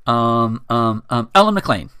 Ellen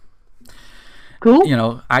McLean.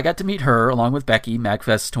 Cool. I got to meet her along with Becky,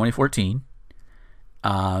 MagFest 2014.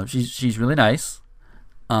 She's really nice.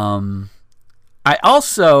 I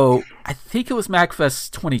think it was MagFest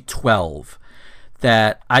 2012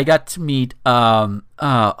 that I got to meet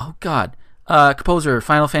composer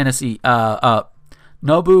Final Fantasy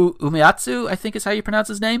Nobu Uematsu, I think is how you pronounce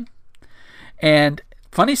his name. And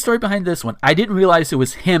funny story behind this one, I didn't realize it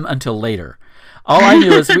was him until later. All I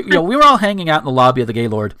knew is we were all hanging out in the lobby of the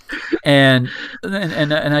Gaylord, and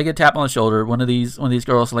I get tapped on the shoulder. One of these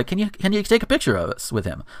girls are like, can you take a picture of us with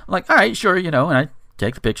him? I'm like, all right, sure, and I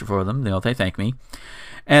take the picture for them. They thank me,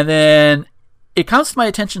 and then it comes to my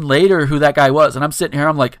attention later who that guy was, and I'm sitting here,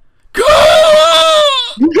 I'm like, God!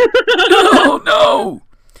 Oh no!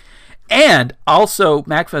 And also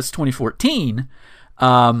MacFest 2014.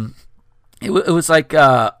 It was like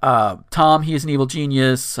Tom, he is an evil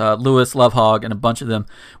genius, Lewis, Lovehog, and a bunch of them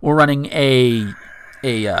were running a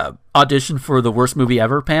audition for the worst movie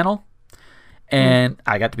ever panel, and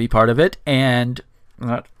I got to be part of it. And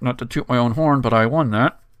not to toot my own horn, but I won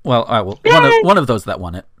that. Well, I will one of those that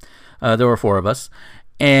won it. There were 4 of us,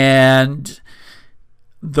 and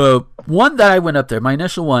the one that I went up there, my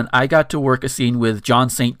initial one, I got to work a scene with John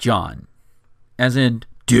St. John, as in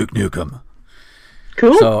Duke Nukem.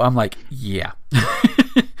 Cool. So I'm like, yeah.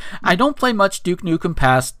 I don't play much Duke Nukem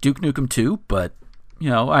past Duke Nukem 2, but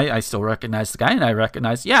I still recognize the guy, and I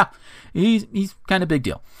recognize, he's kind of big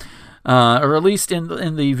deal, or at least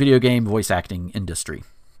in the video game voice acting industry.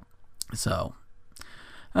 So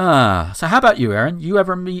how about you, Aaron? You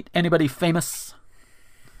ever meet anybody famous?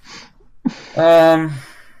 Well,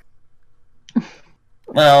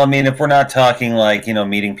 I mean, if we're not talking like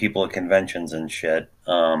meeting people at conventions and shit.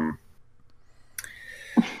 Well,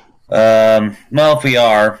 if we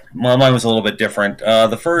are, mine was a little bit different.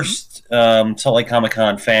 The first Salt Lake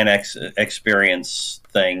Comic-Con fan experience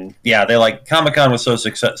thing, Comic-Con was so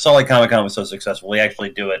Salt Lake Comic-Con was so successful, we actually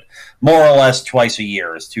do it more or less twice a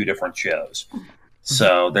year as 2 different shows.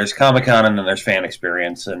 So there's Comic-Con and then there's fan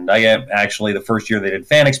experience, and I actually, the first year they did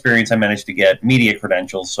fan experience, I managed to get media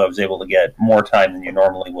credentials, so I was able to get more time than you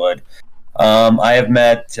normally would. I have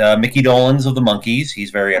met Mickey Dolenz of the Monkees.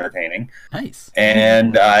 He's very entertaining. Nice.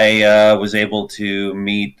 And I was able to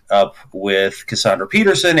meet up with Cassandra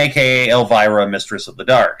Peterson, a.k.a. Elvira, Mistress of the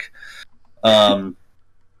Dark. And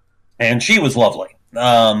she was lovely.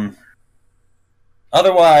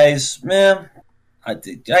 Otherwise, I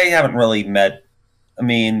haven't really met... I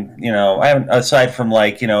mean, I haven't, aside from,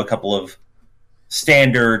 a couple of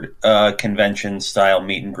standard convention-style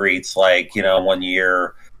meet and greets, one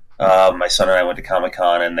year... my son and I went to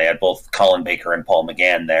Comic-Con, and they had both Colin Baker and Paul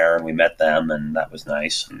McGann there, and we met them, and that was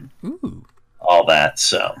nice, and all that,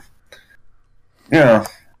 so.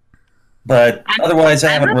 But otherwise, I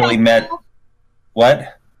haven't really met...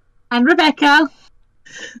 What? And Rebecca.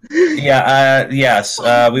 Yeah, yes.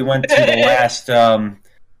 We went to the last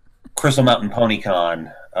Crystal Mountain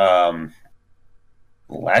PonyCon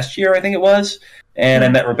last year, I think it was. And I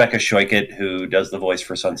met Rebecca Schoikert, who does the voice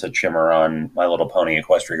for Sunset Shimmer on My Little Pony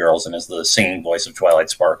Equestria Girls and is the singing voice of Twilight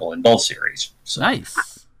Sparkle in both series. So,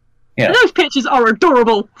 nice. Yeah. And those pictures are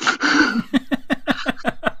adorable.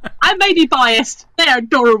 I may be biased. They're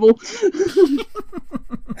adorable.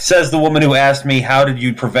 Says the woman who asked me, how did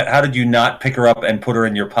you not pick her up and put her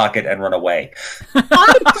in your pocket and run away?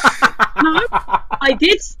 I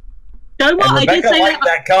did. Don't worry, and Rebecca liked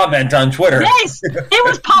that comment on Twitter. Yes, it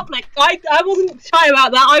was public. I wasn't shy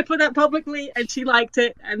about that. I put that publicly, and she liked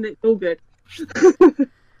it, and it's all good.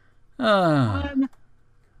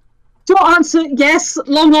 Short answer, yes.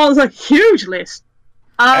 Long answer, huge list.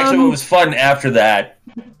 Actually, it was fun after that.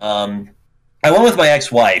 I went with my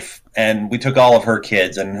ex-wife, and we took all of her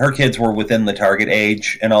kids, and her kids were within the target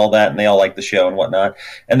age and all that, and they all liked the show and whatnot.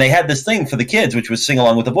 And they had this thing for the kids, which was sing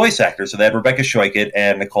along with the voice actors. So they had Rebecca Schoikert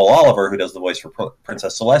and Nicole Oliver, who does the voice for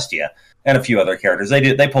Princess Celestia, and a few other characters.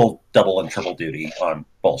 They pull double and triple duty on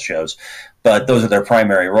both shows, but those are their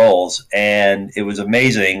primary roles. And it was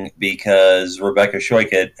amazing because Rebecca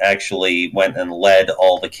Schoikert actually went and led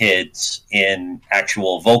all the kids in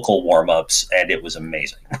actual vocal warm-ups, and it was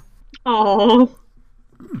amazing. Oh.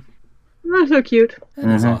 That's so cute.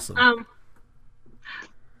 That is awesome.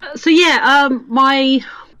 So yeah, my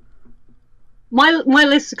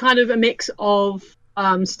list is kind of a mix of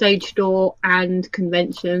stage door and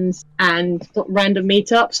conventions and random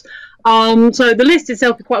meetups. So the list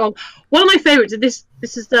itself is quite long. One of my favorites. This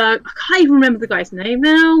is I can't even remember the guy's name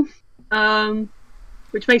now,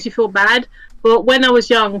 which makes me feel bad. But when I was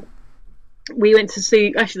young, we went to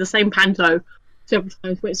see actually the same panto several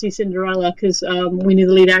times. We went to see Cinderella because we knew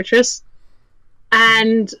the lead actress.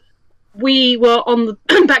 And we were on the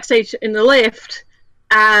backstage in the lift,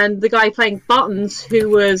 and the guy playing Buttons, who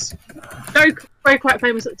was very, very quite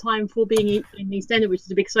famous at the time for being in EastEnders, which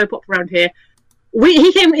is a big soap opera around here.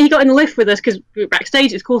 He got in the lift with us because we were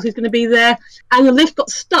backstage. Of course, he's going to be there, and the lift got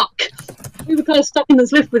stuck. We were kind of stuck in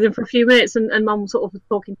this lift with him for a few minutes, and Mum sort of was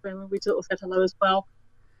talking to him, and we sort of said hello as well.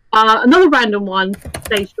 Another random one,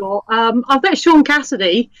 stage door. I met Sean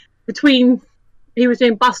Cassidy he was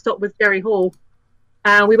doing Bus Stop with Jerry Hall.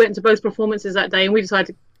 We went to both performances that day, and we decided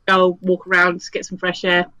to go walk around to get some fresh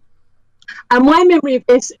air. And my memory of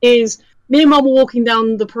this is me and Mum were walking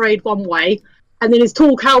down the parade one way, and then his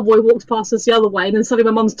tall cowboy walked past us the other way, and then suddenly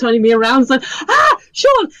my mum's turning me around and like,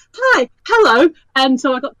 Sean, hi, hello. And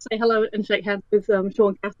so I got to say hello and shake hands with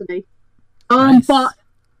Sean Cassidy. Nice. But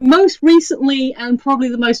most recently, and probably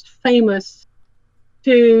the most famous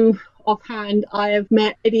to offhand, I have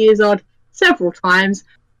met Eddie Izzard several times,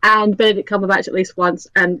 and Benedict Cumberbatch at least once,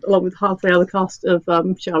 and along with half the other cast of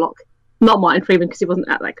Sherlock. Not Martin Freeman, because he wasn't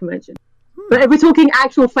at that convention. But if we're talking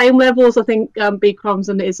actual fame levels, I think B. Crumbs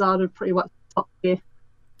and Izzard are pretty much top tier.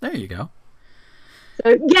 There you go.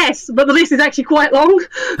 So, yes, but the list is actually quite long.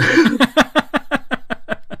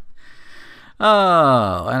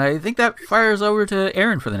 Oh, and I think that fires over to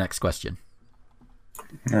Aaron for the next question.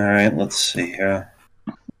 All right, let's see here.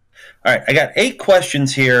 All right, I got 8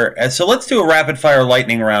 questions here, and so let's do a rapid fire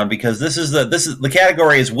lightning round because this is the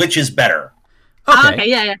category is which is better. Okay.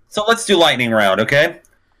 Yeah. So let's do lightning round, okay?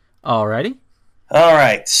 Alrighty. All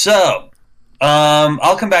right, so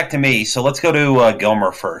I'll come back to me. So let's go to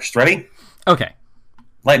Gomer first. Ready? Okay.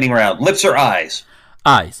 Lightning round. Lips or eyes?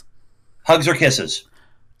 Eyes. Hugs or kisses?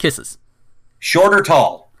 Kisses. Short or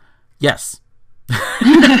tall? Yes.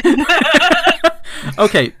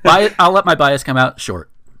 Okay, I'll let my bias come out short.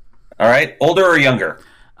 All right. Older or younger?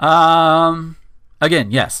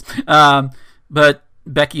 Again, yes. But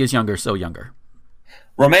Becky is younger, so younger.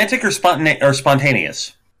 Romantic or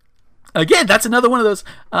spontaneous? Again, that's another one of those.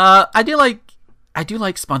 I do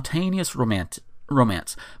like spontaneous romance,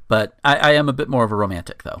 but I am a bit more of a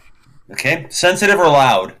romantic though. Okay. Sensitive or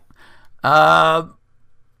loud?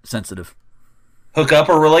 Sensitive. Hookup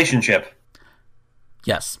or relationship?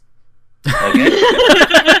 Yes. Okay.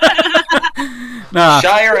 Nah.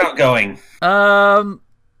 Shy or outgoing?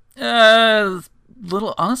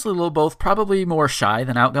 Little both. Probably more shy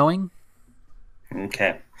than outgoing.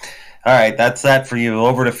 Okay. All right, that's that for you.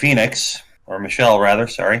 Over to Phoenix, or Michelle, rather.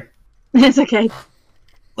 Sorry. It's okay.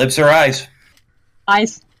 Lips or eyes?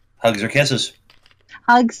 Eyes. Hugs or kisses?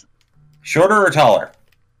 Hugs. Shorter or taller?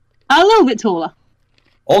 A little bit taller.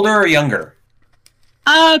 Older or younger?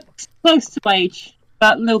 Close to age,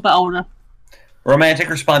 but a little bit older. Romantic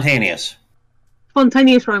or spontaneous?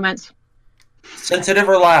 Spontaneous romance. Sensitive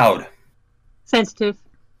or loud? Sensitive.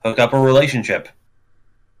 Hookup or relationship?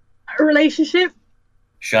 A relationship.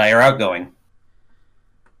 Shy or outgoing?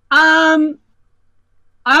 Outgoing,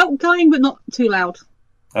 but not too loud.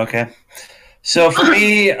 Okay. So for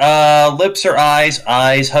me, lips or eyes?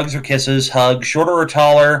 Eyes. Hugs or kisses? Hug. Shorter or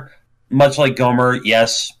taller? Much like Gomer,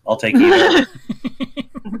 yes. I'll take either.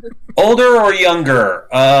 Older or younger?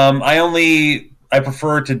 I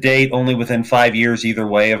prefer to date only within 5 years either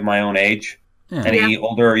way of my own age. Yeah. Any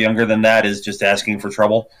older or younger than that is just asking for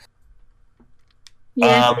trouble.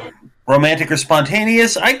 Yeah. Romantic or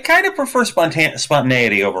spontaneous? I kind of prefer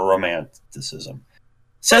spontaneity over romanticism.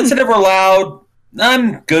 Sensitive or loud?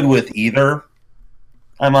 I'm good with either.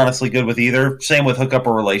 I'm honestly good with either. Same with hookup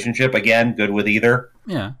or relationship. Again, good with either.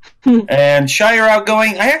 Yeah. And shy or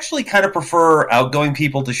outgoing? I actually kind of prefer outgoing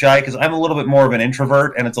people to shy because I'm a little bit more of an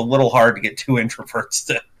introvert, and it's a little hard to get 2 introverts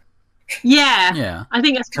to Yeah. I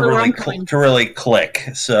think that's to really click.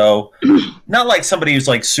 So, not like somebody who's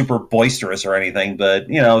like super boisterous or anything, but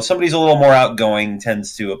somebody who's a little more outgoing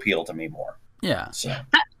tends to appeal to me more. Yeah. So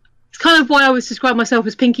It's kind of why I always describe myself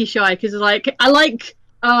as Pinky Shy, because I like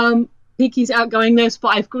Pinky's outgoingness,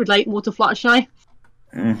 but I relate more to Fluttershy.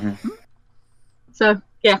 Mm-hmm. So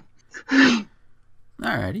yeah.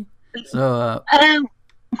 Alrighty. So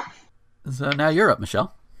now you're up,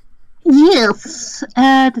 Michelle. Yes.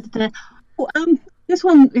 This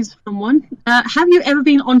one is from one. Have you ever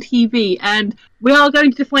been on TV? And we are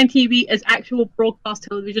going to define TV as actual broadcast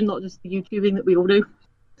television, not just the YouTubing that we all do.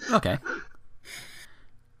 Okay.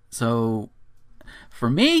 So, for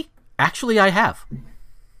me, actually, I have.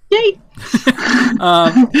 Yay!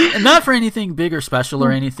 Not for anything big or special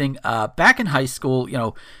or anything. Back in high school,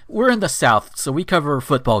 we're in the South, so we cover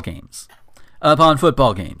football games. Upon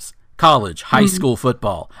football games. College, high school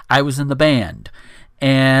football. I was in the band.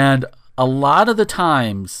 And a lot of the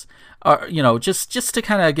times, just to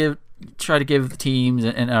kind of try to give the teams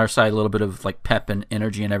and our side a little bit of like pep and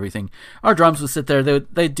energy and everything, our drums would sit there,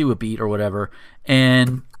 they'd do a beat or whatever,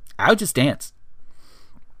 and I would just dance.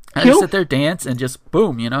 I just sit there, dance, and just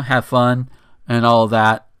boom, have fun and all of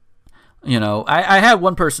that. I had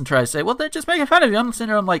one person try to say, well, they're just making fun of you. I'm sitting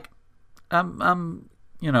there, I'm like, I'm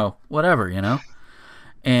whatever,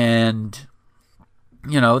 and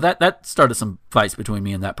that started some fights between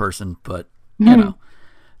me and that person, but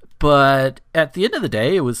but at the end of the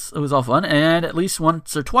day, it was all fun, and at least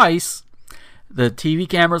once or twice, the TV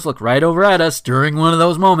cameras looked right over at us during one of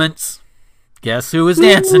those moments. Guess who was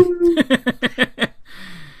dancing?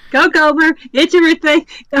 Go Gomer, it's your birthday.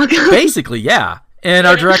 Go. Basically, yeah. And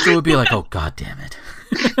our director would be like, "Oh, God damn it!"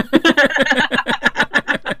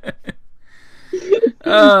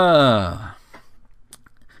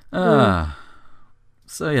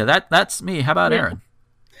 So yeah, that's me. How about Aaron?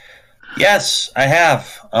 Yes, I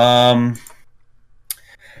have. I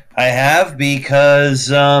have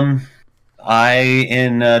because in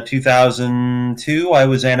 2002 I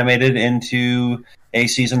was animated into a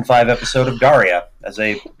season 5 episode of Daria as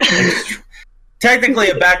a technically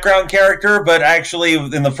a background character, but actually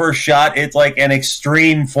in the first shot it's like an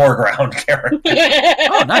extreme foreground character.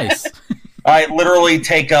 Oh, nice. I literally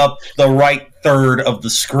take up the right third of the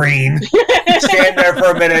screen, stand there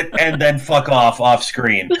for a minute, and then fuck off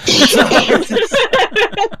screen.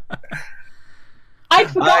 I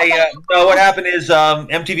forgot. No, what happened is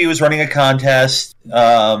MTV was running a contest,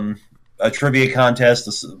 a trivia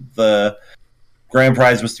contest. The grand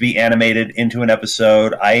prize was to be animated into an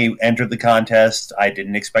episode. I entered the contest. I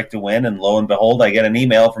didn't expect to win, and lo and behold, I get an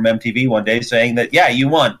email from MTV one day saying that, yeah, you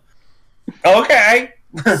won. Okay.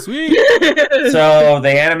 Sweet. So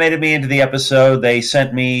they animated me into the episode. They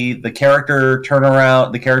sent me the character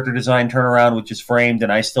turnaround, the character design turnaround, which is framed,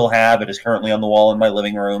 and I still have. It is currently on the wall in my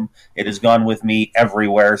living room. It has gone with me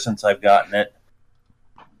everywhere since I've gotten it.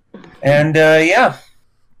 And yeah.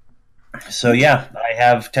 So yeah, I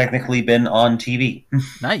have technically been on TV.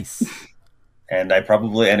 Nice. And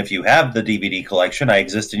and if you have the DVD collection, I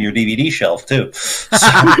exist in your DVD shelf too.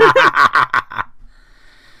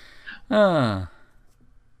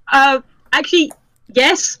 Actually,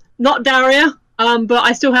 yes, not Daria. But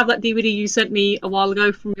I still have that DVD you sent me a while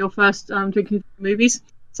ago from your first Drinking movies.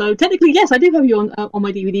 So technically, yes, I do have you on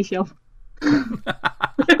my DVD shelf.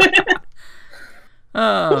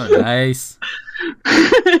 Oh, nice.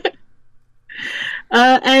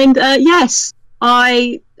 And yes,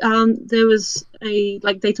 there was a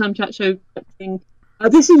daytime chat show thing.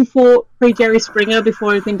 This is before pre-Jerry Springer, before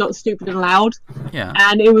everything got stupid and loud. Yeah.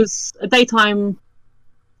 And it was a daytime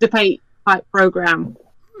debate type program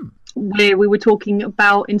where we were talking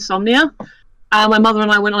about insomnia. My mother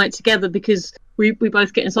and I went on it together because we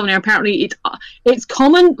both get insomnia. Apparently, it's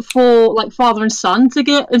common for father and son to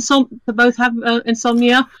get to both have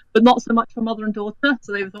insomnia, but not so much for mother and daughter.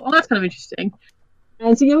 So they thought, oh, that's kind of interesting.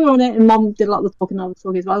 And so we were on it, and Mum did a lot of the talking. I was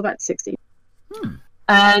talking as well. I was about 60,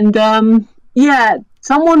 and yeah,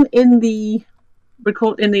 someone in the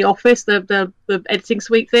office, the editing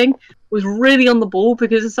suite thing, was really on the ball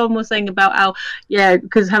because someone was saying about how,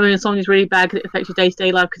 because having insomnia is really bad because it affects your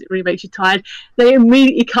day-to-day life because it really makes you tired. They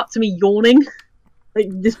immediately cut to me yawning,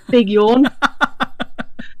 this big yawn.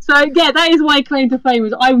 So yeah, that is my claim to fame,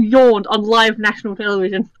 is I yawned on live national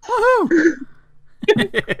television. Woohoo!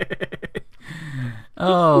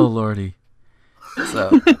 Oh, lordy. So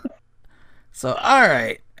all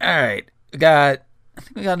right. I think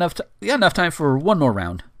we got enough time for one more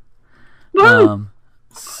round.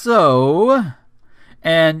 So,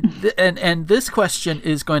 and this question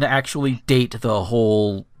is going to actually date the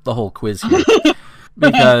whole quiz here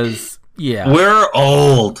because we're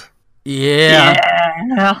old.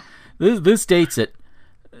 Yeah. This dates it.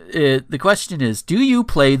 The question is, do you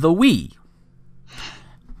play the Wii?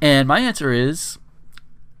 And my answer is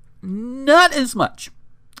not as much.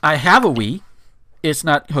 I have a Wii. It's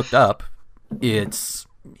not hooked up.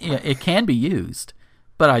 It can be used,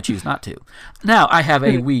 but I choose not to. Now, I have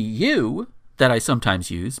a Wii U that I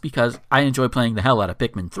sometimes use because I enjoy playing the hell out of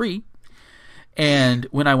Pikmin 3. And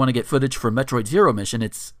when I want to get footage for Metroid Zero Mission,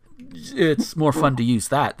 it's more fun to use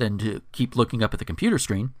that than to keep looking up at the computer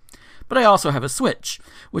screen. But I also have a Switch,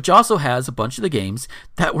 which also has a bunch of the games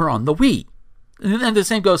that were on the Wii. And the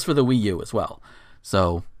same goes for the Wii U as well.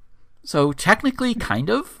 So technically kind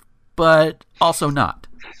of, but also not.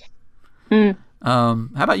 How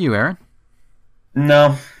about you, Aaron?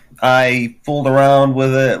 No, I fooled around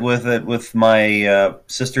with it with my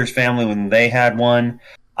sister's family when they had one.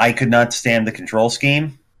 I could not stand the control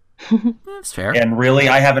scheme. That's fair. And really,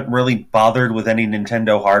 I haven't really bothered with any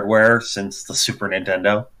Nintendo hardware since the Super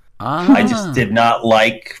Nintendo. I just did not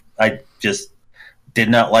like the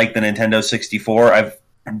Nintendo 64. I've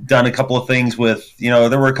done a couple of things with,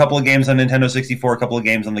 there were a couple of games on Nintendo 64, a couple of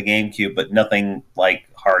games on the GameCube, but nothing like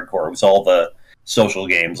hardcore. It was all the social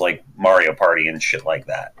games like Mario Party and shit like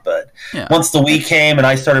that. But once the Wii came and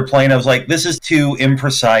I started playing, I was like, this is too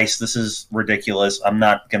imprecise. This is ridiculous. I'm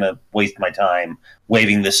not going to waste my time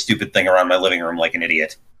waving this stupid thing around my living room like an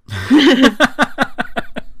idiot.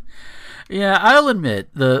 Yeah, I'll admit,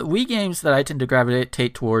 the Wii games that I tend to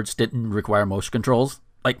gravitate towards didn't require motion controls,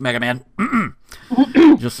 like Mega Man.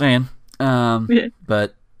 Just saying.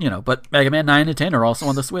 But Mega Man 9 and 10 are also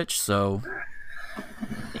on the Switch, so...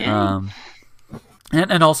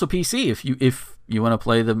 And also PC, if you want to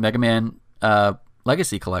play the Mega Man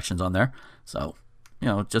Legacy collections on there. So,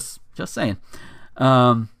 just saying.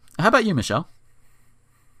 How about you, Michelle?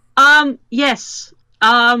 Yes.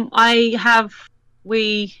 I have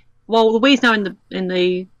Wii. Well, the Wii's now in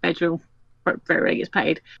the bedroom. Very rarely gets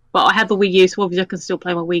paid, but I have the Wii U, so obviously I can still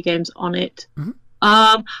play my Wii games on it. Mm-hmm.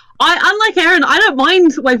 Unlike Aaron, I don't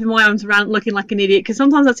mind waving my arms around looking like an idiot because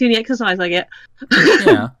sometimes that's the only exercise I get.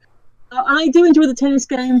 Yeah. And I do enjoy the tennis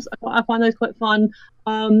games. I find those quite fun.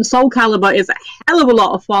 Soul Calibur is a hell of a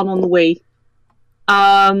lot of fun on the Wii.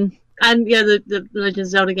 And yeah, the Legend of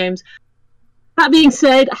Zelda games. That being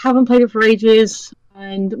said, I haven't played it for ages,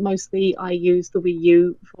 and mostly I use the Wii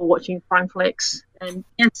U for watching Primeflix. And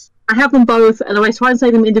yes, I have them both, and I try and say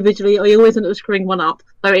them individually, I always end up screwing one up.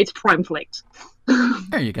 So it's Primeflix.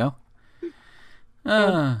 There you go.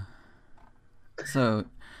 So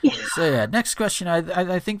yeah, next question.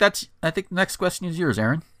 I think the next question is yours,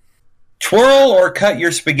 Aaron. Twirl or cut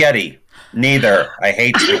your spaghetti? Neither. I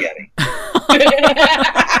hate spaghetti.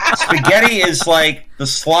 Spaghetti is like the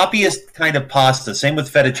sloppiest kind of pasta. Same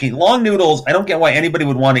with fettuccine. Long noodles, I don't get why anybody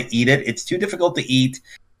would want to eat it. It's too difficult to eat,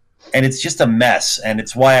 and it's just a mess. And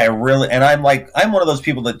it's why I'm one of those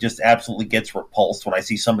people that just absolutely gets repulsed when I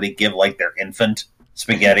see somebody give like their infant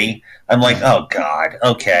spaghetti. I'm like, oh God,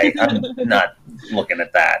 okay. I'm not looking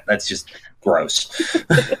at that. That's just gross.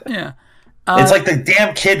 Yeah. It's like the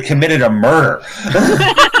damn kid committed a murder.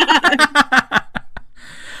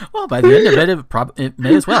 Well, by the end of it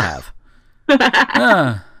may as well have.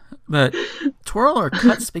 But twirl or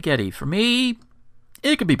cut spaghetti, for me,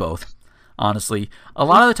 it could be both, honestly. A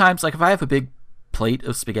lot of the times, like if I have a big plate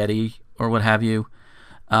of spaghetti or what have you,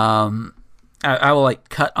 I will like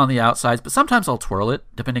cut on the outsides, but sometimes I'll twirl it,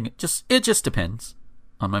 it just depends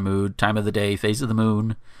on my mood, time of the day, phase of the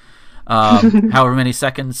moon. However many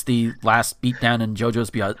seconds the last beatdown in JoJo's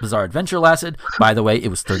Bizarre Adventure lasted. By the way, it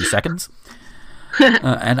was 30 seconds.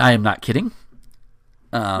 And I am not kidding.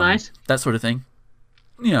 Right. That sort of thing.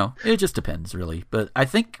 It just depends, really. But I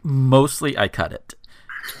think mostly I cut it.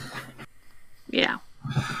 Yeah.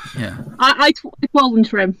 Yeah. I twirl and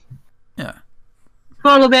trim. Yeah.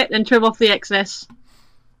 Twirl a bit and trim off the excess.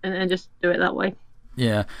 And just do it that way.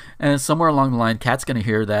 Yeah. And somewhere along the line, Kat's going to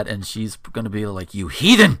hear that and she's going to be like, you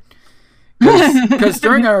heathen! Because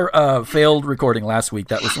during our failed recording last week,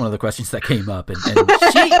 that was one of the questions that came up, and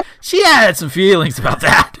she had some feelings about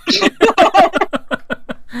that.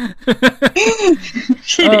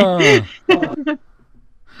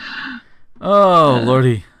 Oh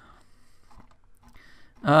lordy.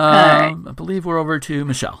 I believe we're over to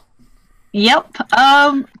Michelle. Yep.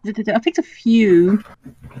 I picked a few.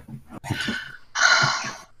 Okay.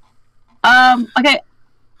 I'm gonna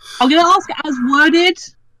ask as worded.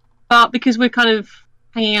 But because we're kind of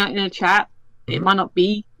hanging out in a chat, it might not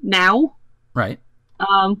be now. Right.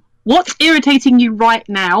 What's irritating you right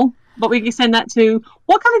now? But we can send that to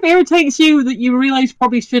what kind of irritates you that you realise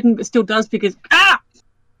probably shouldn't but still does because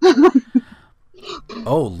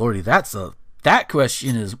Oh lordy, that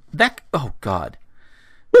question is oh God.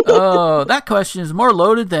 Oh, that question is more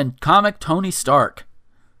loaded than comic Tony Stark.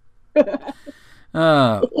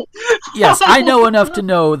 Yes, I know enough to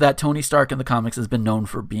know that Tony Stark in the comics has been known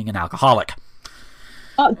for being an alcoholic.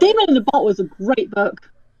 Demon in the Bottle was a great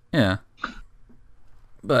book. Yeah.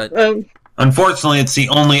 But unfortunately, it's the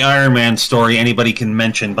only Iron Man story anybody can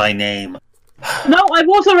mention by name. No, I've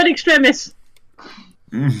also read Extremis.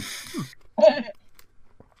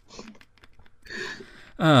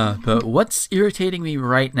 But what's irritating me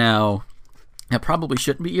right now? That probably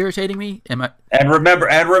shouldn't be irritating me. And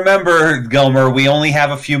remember, Gilmer, we only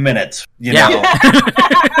have a few minutes. You know.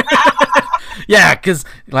 Yeah, because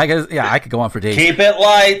I could go on for days. Keep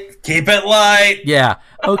it light. Yeah.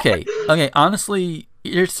 Okay. Honestly,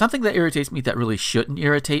 there's something that irritates me that really shouldn't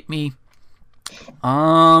irritate me.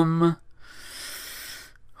 God.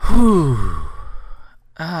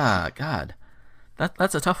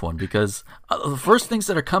 That's a tough one because the first things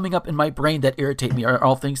that are coming up in my brain that irritate me are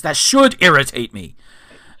all things that should irritate me.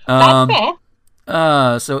 That's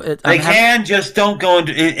fair. Just don't go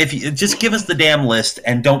into. If you just give us the damn list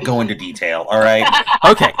and don't go into detail. All right.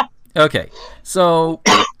 Okay. So,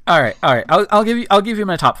 all right. I'll give you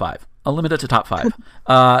my top 5. I'll limit it to top 5.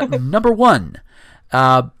 Number 1,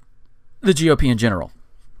 the GOP in general,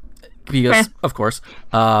 because of course.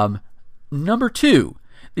 Number 2.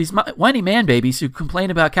 These whiny man babies who complain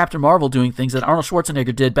about Captain Marvel doing things that Arnold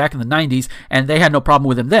Schwarzenegger did back in the 90s, and they had no problem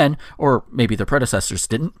with him then, or maybe their predecessors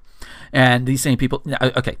didn't. And these same people...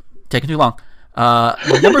 Okay, taking too long.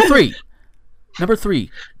 Number 3,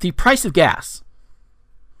 the price of gas.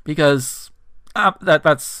 Because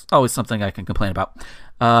that's always something I can complain about.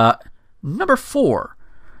 Number 4,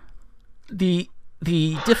 the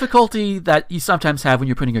the difficulty that you sometimes have when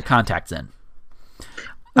you're putting your contacts in.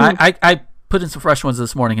 I put in some fresh ones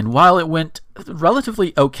this morning, and while it went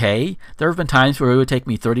relatively okay, there have been times where it would take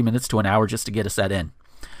me 30 minutes to an hour just to get a set in.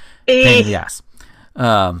 Pain in the ass.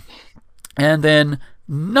 And then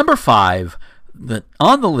number 5,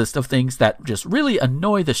 on the list of things that just really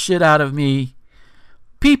annoy the shit out of me,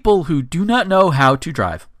 people who do not know how to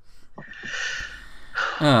drive.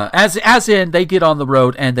 As in, they get on the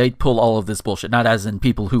road and they pull all of this bullshit. Not as in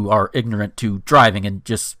people who are ignorant to driving and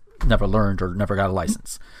just never learned or never got a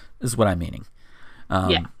license, is what I'm meaning.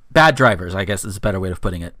 Bad drivers, I guess, is a better way of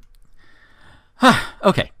putting it.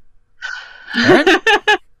 Okay. All right.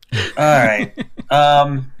 All right.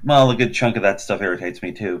 Well, a good chunk of that stuff irritates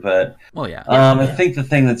me too, but I think the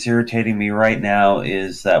thing that's irritating me right now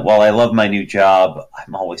is that while I love my new job,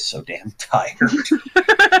 I'm always so damn tired.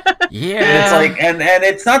 Yeah. And it's like, and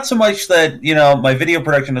it's not so much that, my video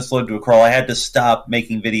production has slowed to a crawl. I had to stop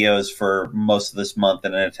making videos for most of this month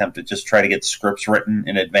in an attempt to just try to get scripts written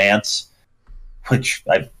in advance, which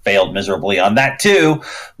I failed miserably on that too.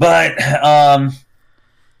 But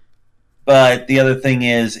the other thing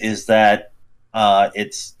is that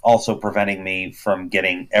it's also preventing me from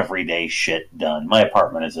getting everyday shit done. My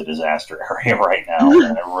apartment is a disaster area right now,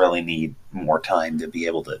 and I really need more time to be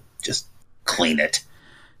able to just clean it.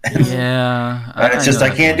 Yeah. And it's I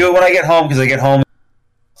can't do it when I get home, because I get home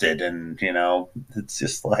and, it's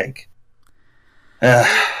just like... Yeah,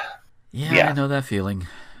 I know that feeling.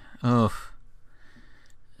 Oh,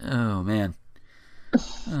 man.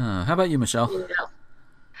 How about you, Michelle?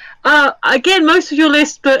 Yeah. Again, most of your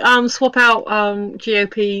list, but swap out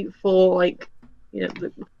GOP for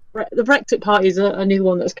the Brexit Party is a new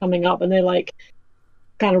one that's coming up, and they're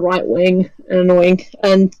kind of right wing and annoying,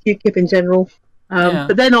 and UKIP in general.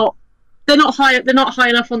 But they're not high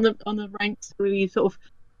enough on the ranks to really sort of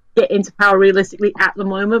get into power realistically at the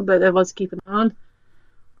moment. But they're ones to keep an eye on.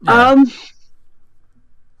 Yeah.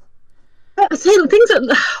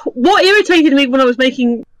 What irritated me when I was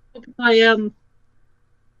making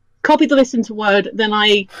copied the list into Word, then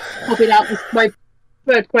I copied out my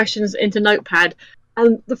third questions into Notepad,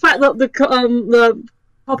 and the fact that the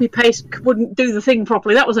copy paste wouldn't do the thing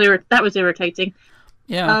properly, that was irritating.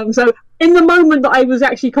 Yeah. So in the moment that I was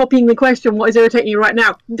actually copying the question, what is irritating you right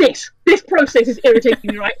now? This process is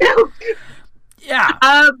irritating me right now. Yeah.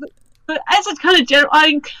 But as a kind of general,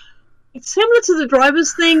 it's similar to the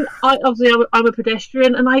driver's thing. I'm a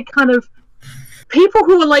pedestrian, and I kind of people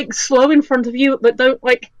who are slow in front of you but don't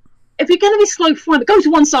if you're going to be slow forward, go to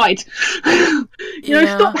one side. Stop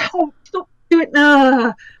doing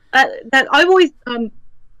that. I've always so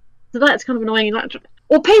that's kind of annoying.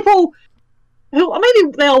 Or people who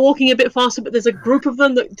maybe they are walking a bit faster, but there's a group of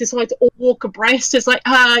them that decide to all walk abreast. It's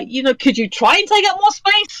could you try and take up more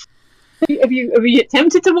space? Have you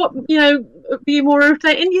attempted to be more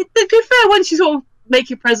irritating? To be fair, once you sort of make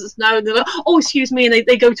your presence known, they're like, oh, excuse me, and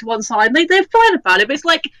they go to one side, and they're fine about it. But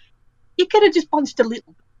it's you could have just punched a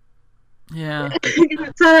little. Yeah.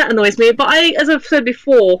 That annoys me. But as I've said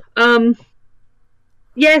before,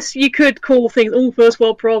 yes, you could call things all first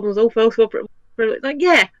world problems, all first world problems.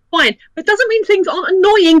 Yeah, fine. But it doesn't mean things aren't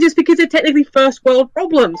annoying just because they're technically first world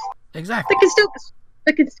problems. Exactly.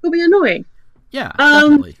 They can still be annoying. Yeah,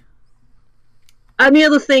 definitely. And the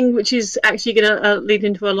other thing, which is actually going to lead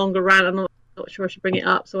into a longer rant, I'm not sure I should bring it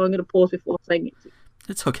up, so I'm going to pause before saying it.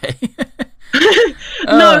 It's okay.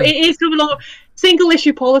 No, it is kind of a long. Single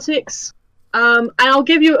issue politics. And I'll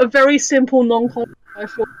give you a very simple,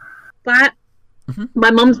 non-controversial that. Mm-hmm.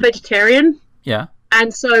 My mum's vegetarian. Yeah.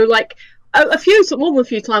 And so, more than a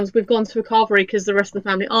few times we've gone to a carvery because the rest of the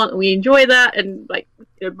family aren't, and we enjoy that. And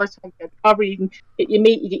most of the time you go to a carvery, you can get your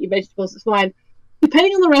meat, you get your vegetables, it's fine.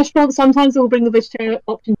 Depending on the restaurant, sometimes they'll bring the vegetarian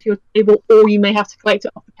option to your table, or you may have to collect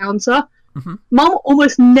it off the counter. Mm-hmm. Mum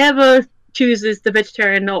almost never chooses the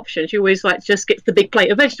vegetarian option. She always just gets the big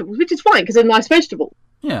plate of vegetables, which is fine because they're nice vegetables.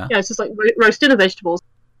 Yeah. It's just like roast dinner vegetables.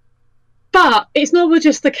 But it's not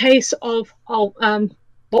just the case of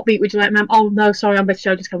what meat would you like, ma'am? Oh no, sorry, I'm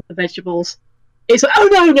vegetarian. Just come with the vegetables. It's like, oh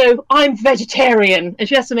no, I'm vegetarian, and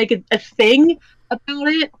she has to make a thing about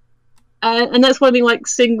it. And that's why I mean,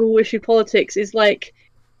 single issue politics is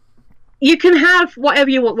you can have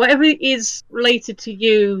whatever you want, whatever is related to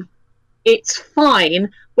you, it's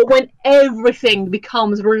fine. But when everything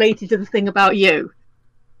becomes related to the thing about you,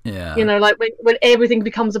 yeah, when everything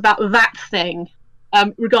becomes about that thing,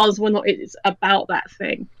 regardless of whether or not it's about that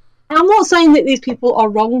thing. And I'm not saying that these people are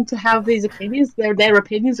wrong to have these opinions. They're their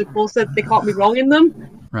opinions, of course. They can't be wrong in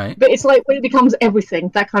them. Right. But it's when it becomes everything,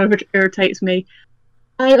 that kind of irritates me.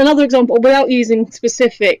 Another example, without using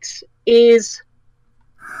specifics, is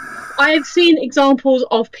I've seen examples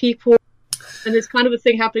of people, and there's kind of a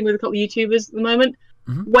thing happening with a couple of YouTubers at the moment,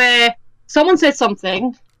 where someone says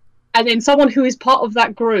something, and then someone who is part of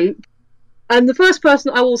that group, and the first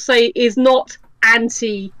person I will say is not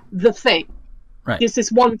anti the thing. Right. Because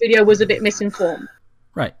this one video was a bit misinformed.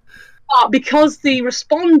 Right. But because the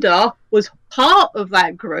responder was part of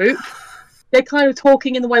that group, they're kind of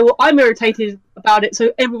talking in the way, well, I'm irritated about it,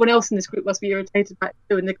 so everyone else in this group must be irritated about it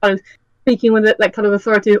too, and they're kind of speaking with that kind of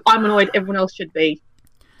authority, I'm annoyed, everyone else should be.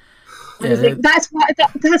 Yeah, That's why. Do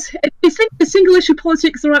you think the single issue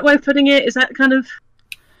politics is the right way of putting it? Is that kind of?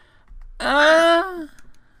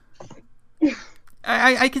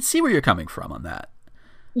 I can see where you're coming from on that.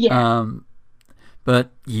 Yeah.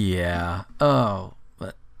 But yeah. Oh,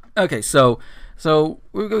 but okay. So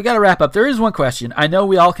we got to wrap up. There is one question. I know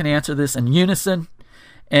we all can answer this in unison,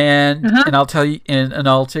 and I'll tell you and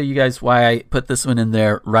I'll tell you guys why I put this one in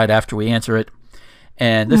there right after we answer it.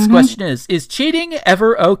 And this question is cheating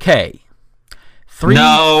ever okay? 3.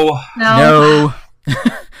 No. I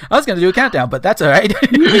was going to do a countdown, but that's all right.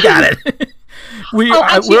 We got it.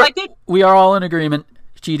 We are all in agreement.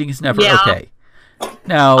 Cheating is never okay.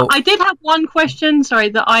 Now, I did have one question, sorry,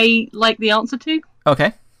 that I like the answer to.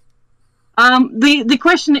 Okay. The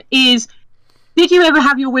question is, did you ever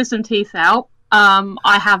have your wisdom teeth out?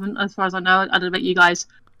 I haven't, as far as I know. I don't know about you guys.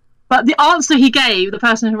 But the answer he gave, the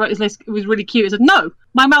person who wrote his list, was really cute. He said, no,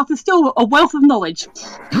 my mouth is still a wealth of knowledge.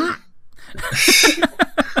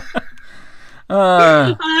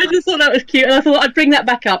 I just thought that was cute, and I thought I'd bring that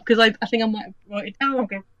back up, because I think I might have wrote it down.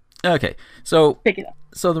 Okay, so pick it up.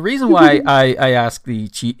 So the reason why I ask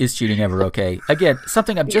is cheating ever okay? Again,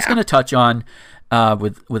 something I'm just going to touch on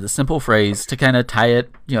with a simple phrase to kind of tie it,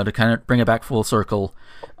 to kind of bring it back full circle.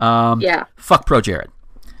 Fuck ProJared.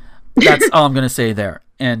 That's all I'm going to say there.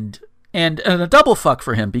 And a double fuck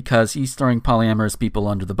for him, because he's throwing polyamorous people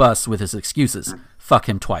under the bus with his excuses. Fuck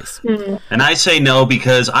him twice. And I say no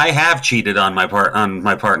because I have cheated on my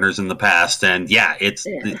partners in the past, and it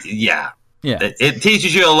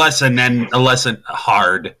teaches you a lesson, and a lesson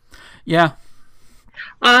hard. Yeah.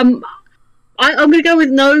 I'm going to go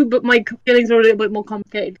with no, but my feelings are a little bit more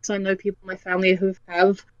complicated because I know people in my family who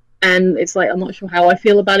have, and it's like I'm not sure how I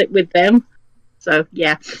feel about it with them. So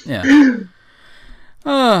yeah.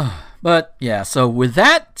 But yeah. So with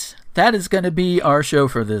that is going to be our show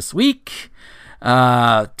for this week.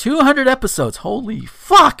 200 episodes. Holy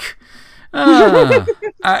fuck.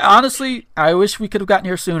 Honestly, I wish we could have gotten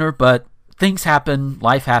here sooner, but things happen.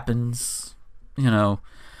 Life happens. You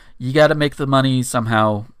got to make the money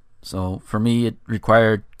somehow. So for me, it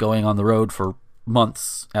required going on the road for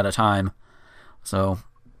months at a time. So,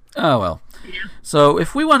 oh well. Yeah. So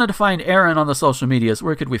if we wanted to find Aaron on the social medias,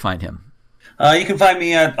 where could we find him? You can find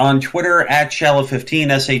me on Twitter at Shallow15,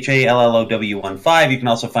 SHALLOW15. You can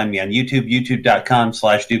also find me on YouTube,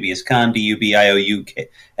 youtube.com/DubiousKahn,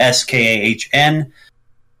 DUBIOUSKAHN.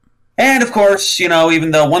 And, of course,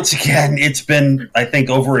 even though, once again, it's been, I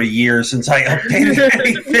think, over a year since I updated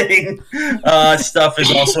anything, stuff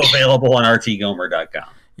is also available on RTGomer.com.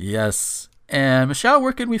 Yes. And, Michelle,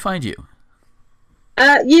 where can we find you?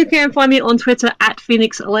 You can find me on Twitter at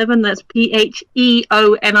Phoenix11. That's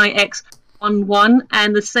PHEONIX11.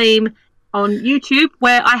 And the same on YouTube,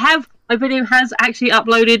 where my video has actually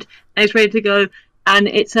uploaded and it's ready to go. And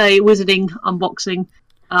it's a wizarding unboxing.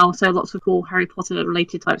 So lots of cool Harry Potter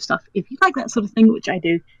related type stuff, if you like that sort of thing, which I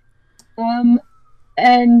do. And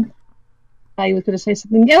I was going to say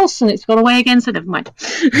something else, and it's gone away again, so never mind.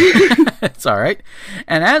 It's all right.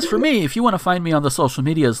 And as for me, if you want to find me on the social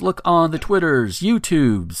medias, look on the Twitters,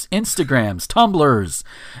 YouTubes, Instagrams, Tumblrs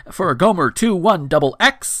for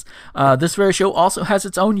Gomer21XX. This very show also has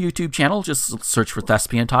its own YouTube channel. Just search for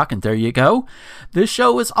Thespian Talk, and there you go. This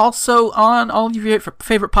show is also on all of your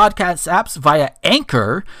favorite podcast apps via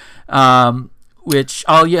Anchor, which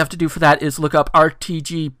all you have to do for that is look up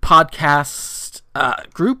RTG Podcast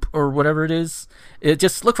group or whatever it is.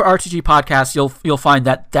 Just look for RTG Podcast. You'll find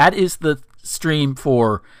that is the stream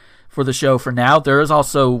for the show for now. There is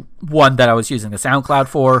also one that I was using the SoundCloud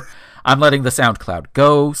for. I'm letting the SoundCloud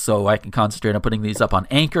go so I can concentrate on putting these up on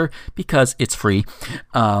Anchor because it's free.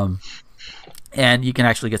 And you can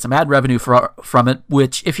actually get some ad revenue from it,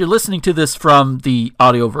 which if you're listening to this from the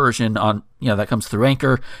audio version on that comes through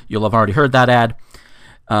Anchor, you'll have already heard that ad.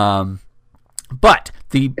 But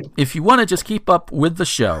if you want to just keep up with the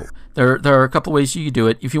show, there are a couple ways you can do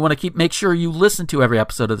it. If you want to make sure you listen to every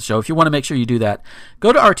episode of the show, if you want to make sure you do that,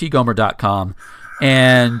 go to rtgomer.com,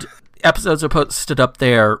 and episodes are posted up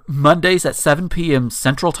there Mondays at 7 p.m.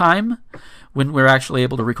 Central Time when we're actually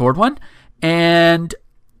able to record one. And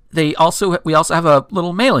we also have a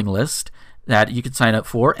little mailing list that you can sign up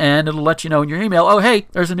for, and it'll let you know in your email, oh, hey,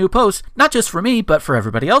 there's a new post, not just for me, but for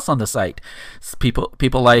everybody else on the site.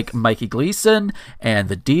 People like Mikey Gleason and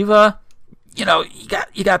the Diva. You know,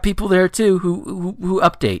 you got people there too who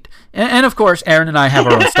update, and of course, Aaron and I have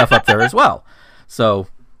our own stuff up there as well. So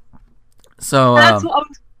that's what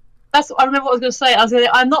I remember what I was going to say.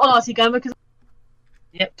 I'm not an RT gamer because.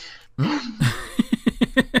 Yep.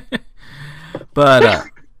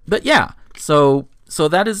 But yeah, so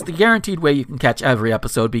that is the guaranteed way you can catch every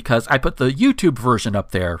episode, because I put the YouTube version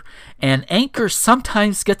up there, and Anchor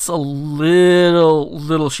sometimes gets a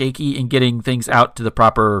little shaky in getting things out to the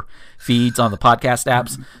proper feeds on the podcast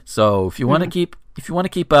apps. So if you want to keep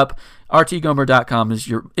up, rtgomer.com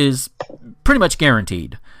is pretty much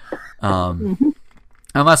guaranteed.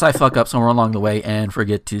 Unless I fuck up somewhere along the way and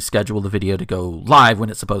forget to schedule the video to go live when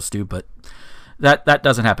it's supposed to, but that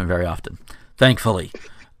doesn't happen very often, thankfully.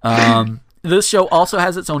 This show also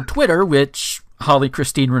has its own Twitter, which Holly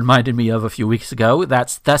Christine reminded me of a few weeks ago.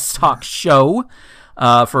 That's Thess Talk Show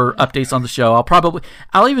for updates on the show.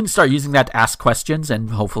 I'll even start using that to ask questions and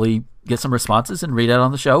hopefully get some responses and read it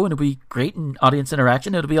on the show, and it'll be great in audience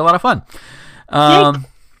interaction. It'll be a lot of fun.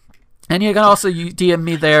 And you can also DM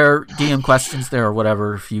me there, DM questions there or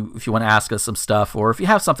whatever if you want to ask us some stuff, or if you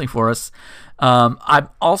have something for us. I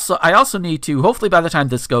also need to, hopefully by the time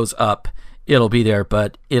this goes up, it'll be there,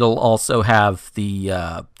 but it'll also have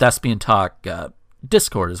the Thespian Talk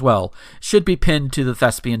Discord as well. Should be pinned to the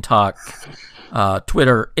Thespian Talk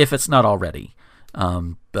Twitter if it's not already.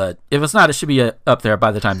 But if it's not, it should be up there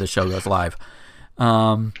by the time the show goes live.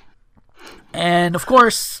 And of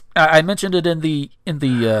course, I mentioned it in the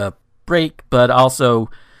break, but also,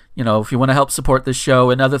 you know, if you want to help support this show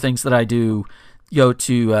and other things that I do, go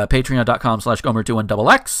to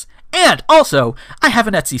patreon.com/Gomer21XX. And also, I have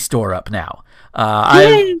an Etsy store up now.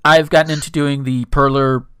 I've gotten into doing the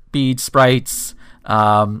perler bead sprites.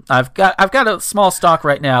 I've got a small stock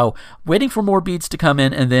right now, waiting for more beads to come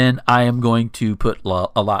in, and then I am going to put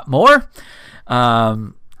a lot more.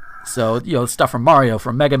 So, you know, stuff from Mario,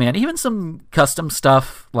 from Mega Man, even some custom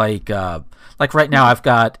stuff like right now I've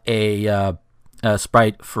got a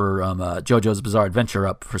sprite for JoJo's Bizarre Adventure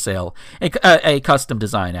up for sale, a custom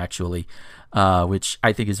design actually, which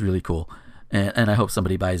I think is really cool, and I hope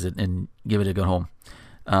somebody buys it and give it a good home.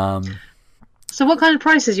 So what kind of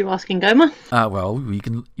prices are you asking, Gomer? Well, you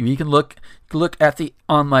can look at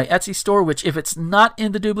on my Etsy store, which if it's not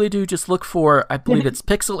in the doobly-doo, just look for, I believe it's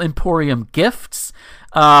Pixel Emporium Gifts.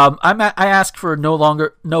 I ask for no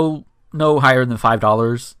higher than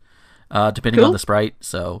 $5, depending on the sprite.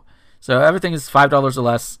 So everything is $5 or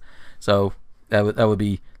less. So that would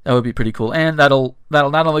be pretty cool, and that'll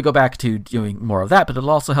not only go back to doing more of that, but it'll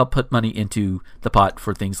also help put money into the pot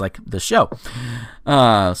for things like this show.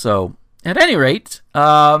 So at any rate,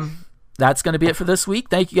 that's going to be it for this week.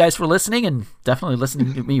 Thank you guys for listening, and definitely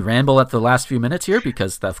listening to me ramble at the last few minutes here,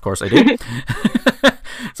 because of course I do.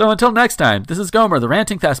 So until next time, this is Gomer, the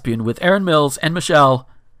Ranting Thespian, with Aaron Mills and Michelle,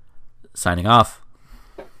 signing off.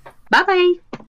 Bye-bye.